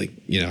 yo, like,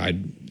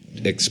 I'd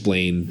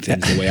explain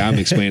things the way I'm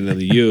explaining them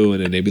to you,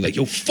 and then they'd be like,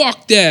 yo,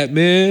 fuck that,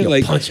 man.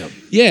 Like, punch them.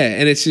 Yeah,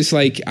 and it's just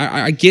like,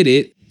 I get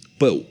it,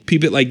 but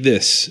peep it like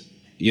this.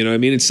 You know what I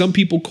mean? And some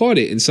people caught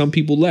it and some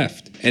people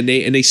left. And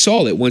they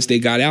saw it once they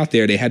got out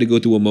there. They had to go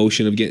through a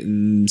motion of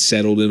getting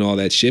settled and all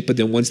that shit. But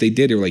then once they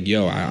did, they were like,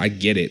 yo, I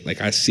get it. Like,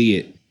 I see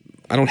it.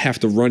 I don't have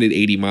to run it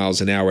 80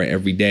 miles an hour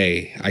every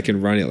day. I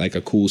can run it like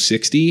a cool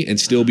 60 and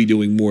still be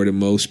doing more than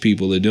most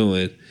people are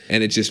doing.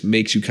 And it just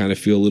makes you kind of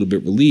feel a little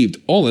bit relieved.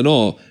 All in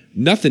all,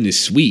 nothing is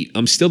sweet.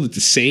 I'm still at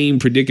the same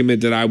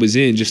predicament that I was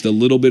in, just a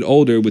little bit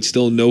older, with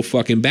still no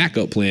fucking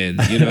backup plan.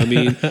 You know what I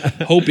mean?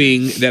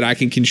 Hoping that I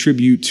can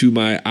contribute to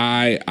my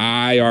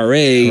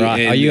IRA.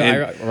 Are you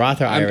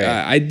Roth or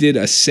IRA? I did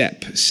a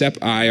SEP. SEP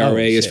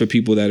IRA is for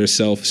people that are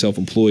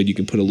self-employed. You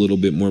can put a little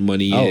bit more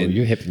money in. Oh,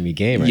 you're hipping me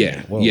game right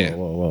now.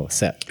 Whoa,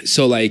 SEP.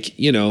 So like,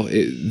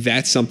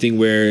 that's something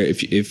where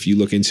if you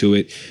look into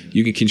it,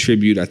 you can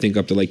contribute, I think,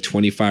 up to like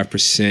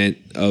 25%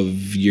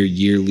 of your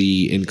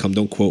yearly income.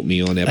 Don't quote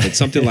me on that, but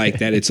something like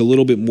that. It's a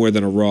little bit more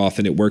than a Roth,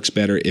 and it works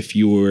better if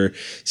you're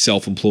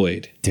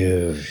self-employed.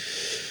 Dude,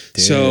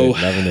 so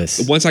loving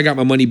this. Once I got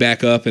my money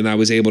back up and I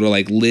was able to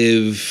like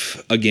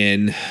live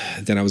again,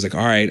 then I was like,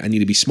 all right, I need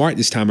to be smart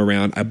this time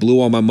around. I blew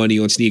all my money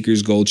on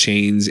sneakers, gold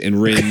chains,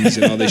 and rings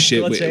and all this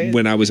shit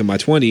when I was in my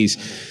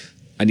 20s.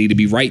 I need to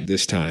be right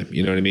this time.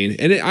 You know what I mean?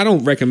 And I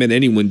don't recommend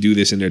anyone do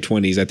this in their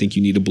 20s. I think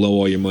you need to blow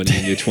all your money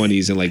in your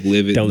 20s and like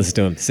live it. Don't listen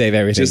to him. Save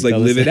everything. Just like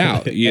live it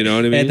out. You know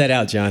what I mean? Edit that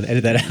out, John.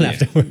 Edit that out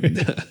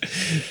afterward.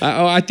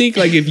 I think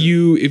like if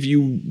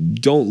you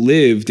don't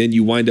live, then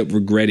you wind up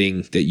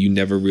regretting that you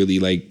never really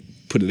like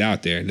put it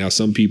out there. Now,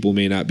 some people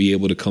may not be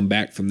able to come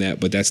back from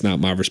that, but that's not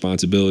my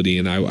responsibility,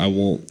 and I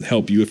won't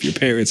help you if your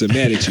parents are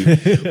mad at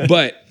you.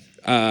 But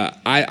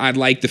I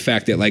like the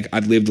fact that like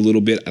I've lived a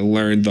little bit. I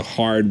learned the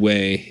hard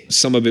way.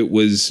 Some of it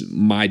was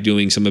my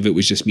doing. Some of it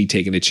was just me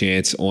taking a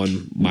chance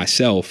on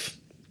myself.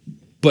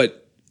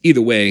 But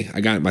either way,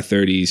 I got in my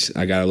 30s.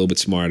 I got a little bit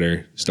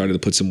smarter, started to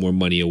put some more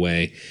money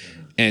away.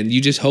 And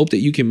you just hope that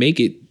you can make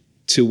it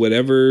to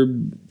whatever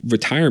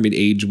retirement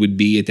age would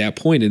be at that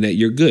point, and that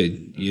you're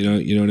good. You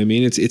know what I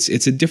mean?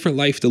 It's a different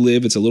life to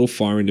live. It's a little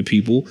foreign to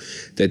people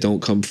that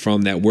don't come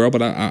from that world,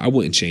 but I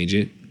wouldn't change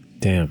it.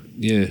 Damn.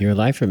 Yeah. You're a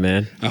lifer,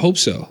 man. I hope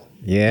so.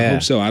 Yeah. I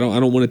hope so. I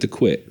don't want it to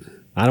quit.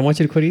 I don't want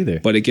you to quit either.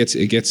 But it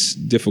gets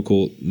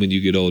difficult when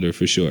you get older,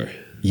 for sure.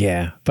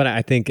 Yeah. But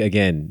I think,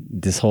 again,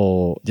 this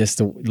whole,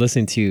 just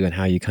listening to you and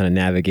how you kind of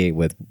navigate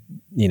with,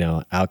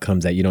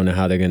 outcomes that you don't know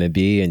how they're going to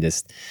be, and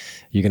just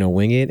you're going to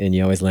wing it, and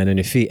you always land on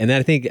your feet. And then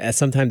I think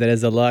sometimes that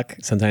is the luck.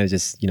 Sometimes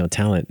just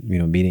talent.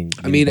 Meeting.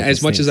 I mean,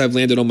 as much as I've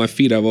landed on my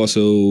feet, I've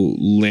also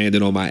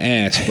landed on my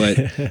ass. But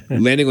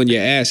landing on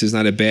your ass is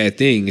not a bad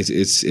thing.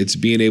 It's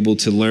being able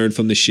to learn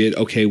from the shit.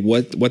 Okay,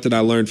 what did I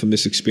learn from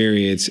this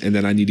experience? And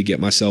then I need to get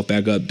myself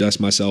back up,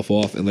 dust myself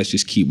off, and let's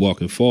just keep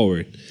walking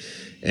forward.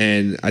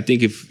 And I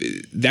think if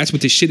that's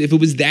what if it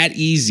was that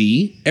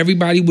easy,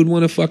 everybody would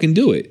want to fucking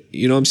do it.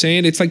 You know what I'm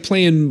saying? It's like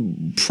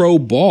playing pro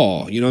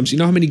ball. You know what I'm saying? You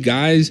know how many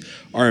guys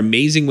are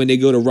amazing when they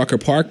go to Rucker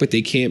Park, but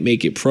they can't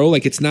make it pro?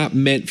 Like, it's not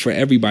meant for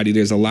everybody.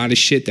 There's a lot of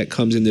shit that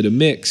comes into the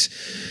mix,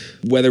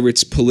 whether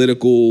it's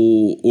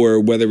political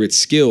or whether it's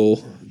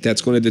skill,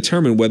 that's going to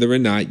determine whether or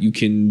not you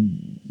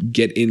can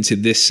get into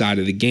this side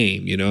of the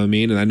game. You know what I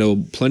mean? And I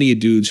know plenty of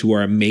dudes who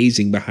are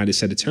amazing behind a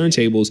set of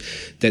turntables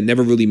that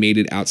never really made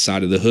it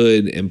outside of the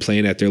hood and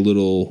playing at their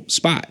little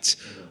spots,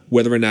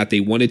 whether or not they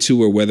wanted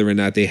to or whether or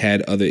not they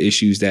had other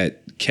issues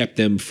that kept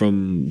them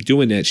from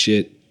doing that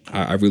shit.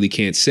 I really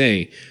can't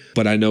say.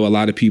 But I know a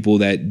lot of people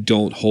that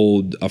don't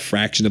hold a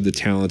fraction of the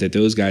talent that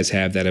those guys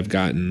have that have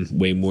gotten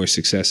way more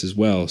success as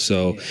well.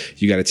 So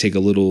you got to take a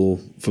little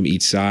from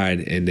each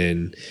side. And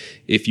then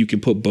if you can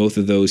put both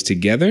of those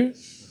together,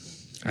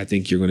 I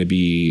think you're going to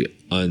be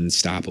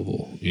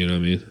unstoppable. You know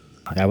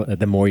what I mean?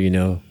 The more you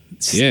know.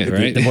 Yeah,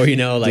 right? The more you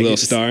know. Like the little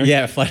star.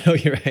 Yeah, I know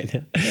you're right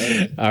now.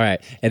 All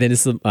right. And then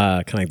this is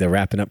kind of like the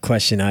wrapping up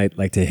question I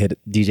like to hit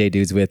DJ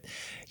dudes with.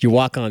 Your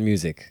walk-on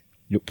music,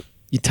 your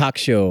talk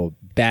show,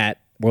 bat,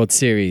 World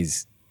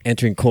Series,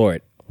 entering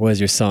court. What is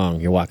your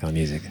song, your walk-on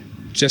music?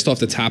 Just off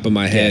the top of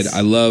my head, yes. I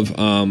love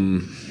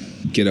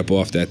Get Up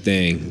Off That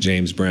Thing,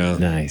 James Brown.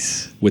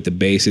 Nice. With the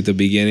bass at the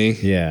beginning.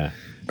 Yeah.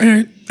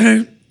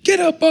 Get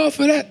up off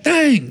of that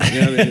thing.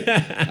 You know what I mean?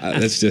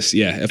 That's just,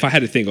 if I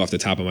had to think off the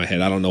top of my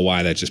head, I don't know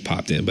why that just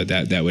popped in, but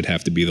that would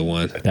have to be the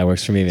one. That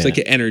works for me, man. It's like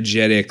an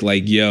energetic,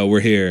 like, yo,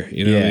 we're here.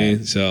 You know what I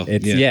mean? So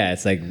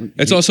it's like...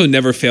 It's also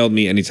never failed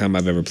me anytime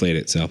I've ever played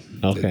it, so.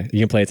 Okay. You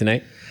can play it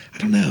tonight? I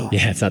don't know.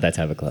 Yeah, it's not that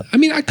type of club. I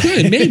mean, I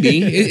could,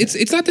 maybe.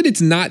 It's not that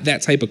it's not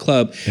that type of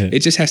club. It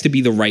just has to be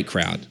the right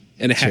crowd.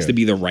 And it has to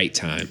be the right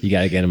time. You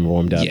got to get them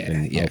warmed up.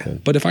 Yeah.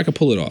 Open. But if I could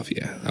pull it off,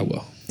 I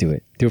will. Do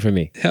it. Do it for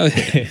me. Hell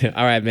yeah.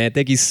 All right, man.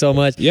 Thank you so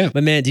much. Yeah.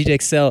 My man, DJ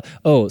Excel.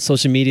 Oh,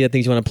 social media,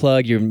 things you want to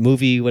plug, your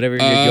movie, whatever,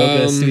 your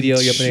yoga studio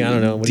you're opening. I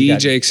don't know.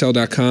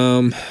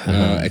 DJExcel.com,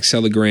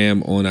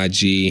 Excelagram on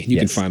IG. You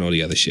can find all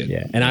the other shit.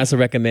 Yeah. And I also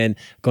recommend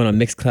going on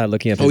Mixcloud,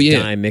 looking up his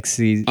Dime mix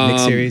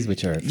series,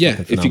 which are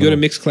if you go to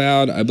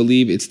Mixcloud, I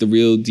believe it's The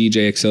Real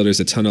DJ Excel.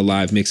 There's a ton of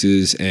live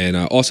mixes. And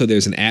also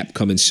there's an app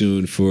coming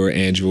soon for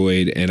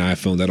Android and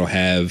iPhone that'll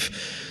have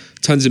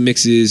tons of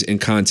mixes and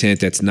content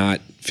that's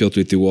not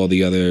filtered through all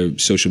the other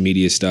social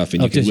media stuff,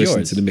 and you can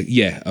listen to the mix.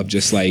 Yeah, of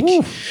just like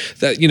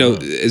that. You know,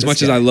 as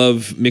much as I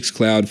love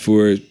Mixcloud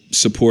for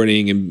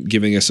supporting and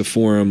giving us a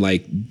forum,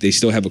 like they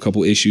still have a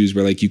couple issues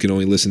where like you can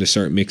only listen to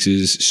certain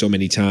mixes so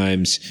many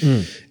times,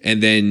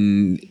 and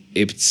then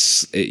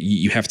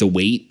you have to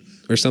wait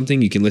or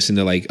something. You can listen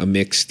to like a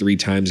mix 3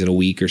 times in a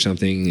week or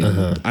something.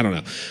 I don't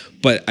know.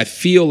 But I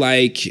feel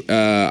like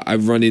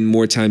I've run in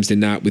more times than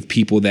not with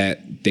people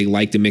that they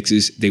like the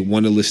mixes, they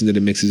want to listen to the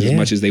mixes as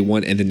much as they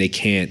want, and then they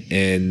can't.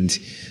 And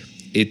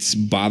it's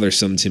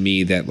bothersome to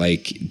me that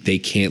like they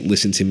can't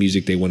listen to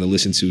music they want to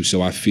listen to.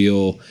 So I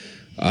feel,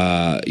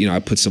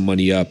 I put some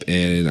money up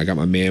and I got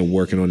my man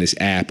working on this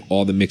app.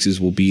 All the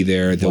mixes will be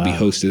there. They'll be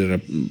hosted at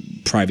a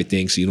private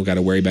thing, so you don't got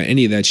to worry about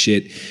any of that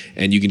shit.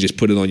 And you can just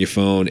put it on your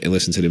phone and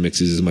listen to the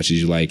mixes as much as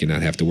you like and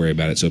not have to worry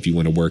about it. So if you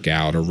want to work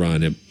out or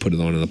run and put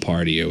it on in the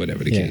party or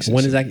whatever the case is.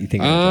 When is that you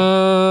think?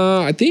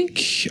 I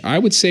think I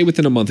would say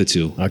within a month or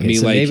two. Okay, I mean,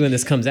 so like, maybe when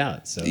this comes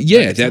out. So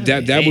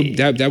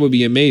that would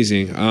be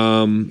amazing.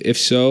 If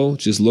so,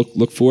 just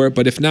look for it.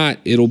 But if not,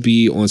 it'll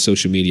be on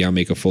social media. I'll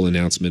make a full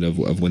announcement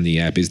of when the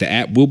app is. The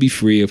app will be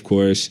free, of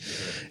course,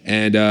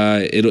 and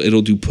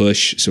it'll do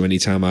push. So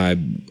anytime I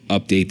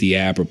update the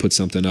app or put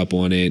something up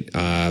on it,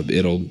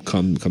 it'll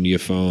come to your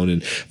phone.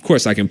 And of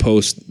course, I can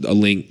post a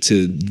link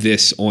to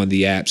this on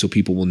the app so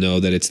people will know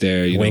that it's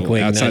there. Wink,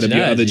 outside of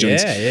your other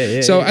joints.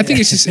 So I think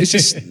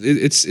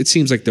it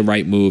seems like the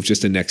right move,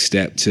 just the next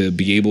step to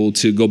be able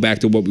to go back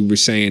to what we were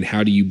saying.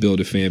 How do you build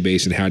a fan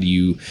base and how do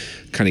you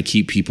kind of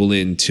keep people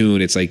in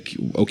tune? It's like,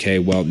 okay,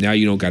 well, now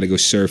you don't got to go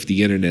surf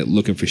the internet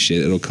looking for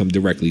shit. It'll come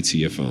directly to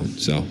your phone.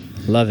 So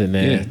love it,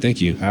 man. Yeah,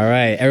 thank you. All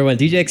right, everyone,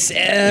 DJ Excel.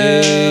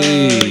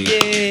 Hey.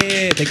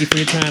 Yeah. Thank you for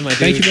your time, my dude.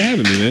 Thank you for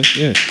having me, man.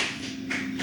 Yeah.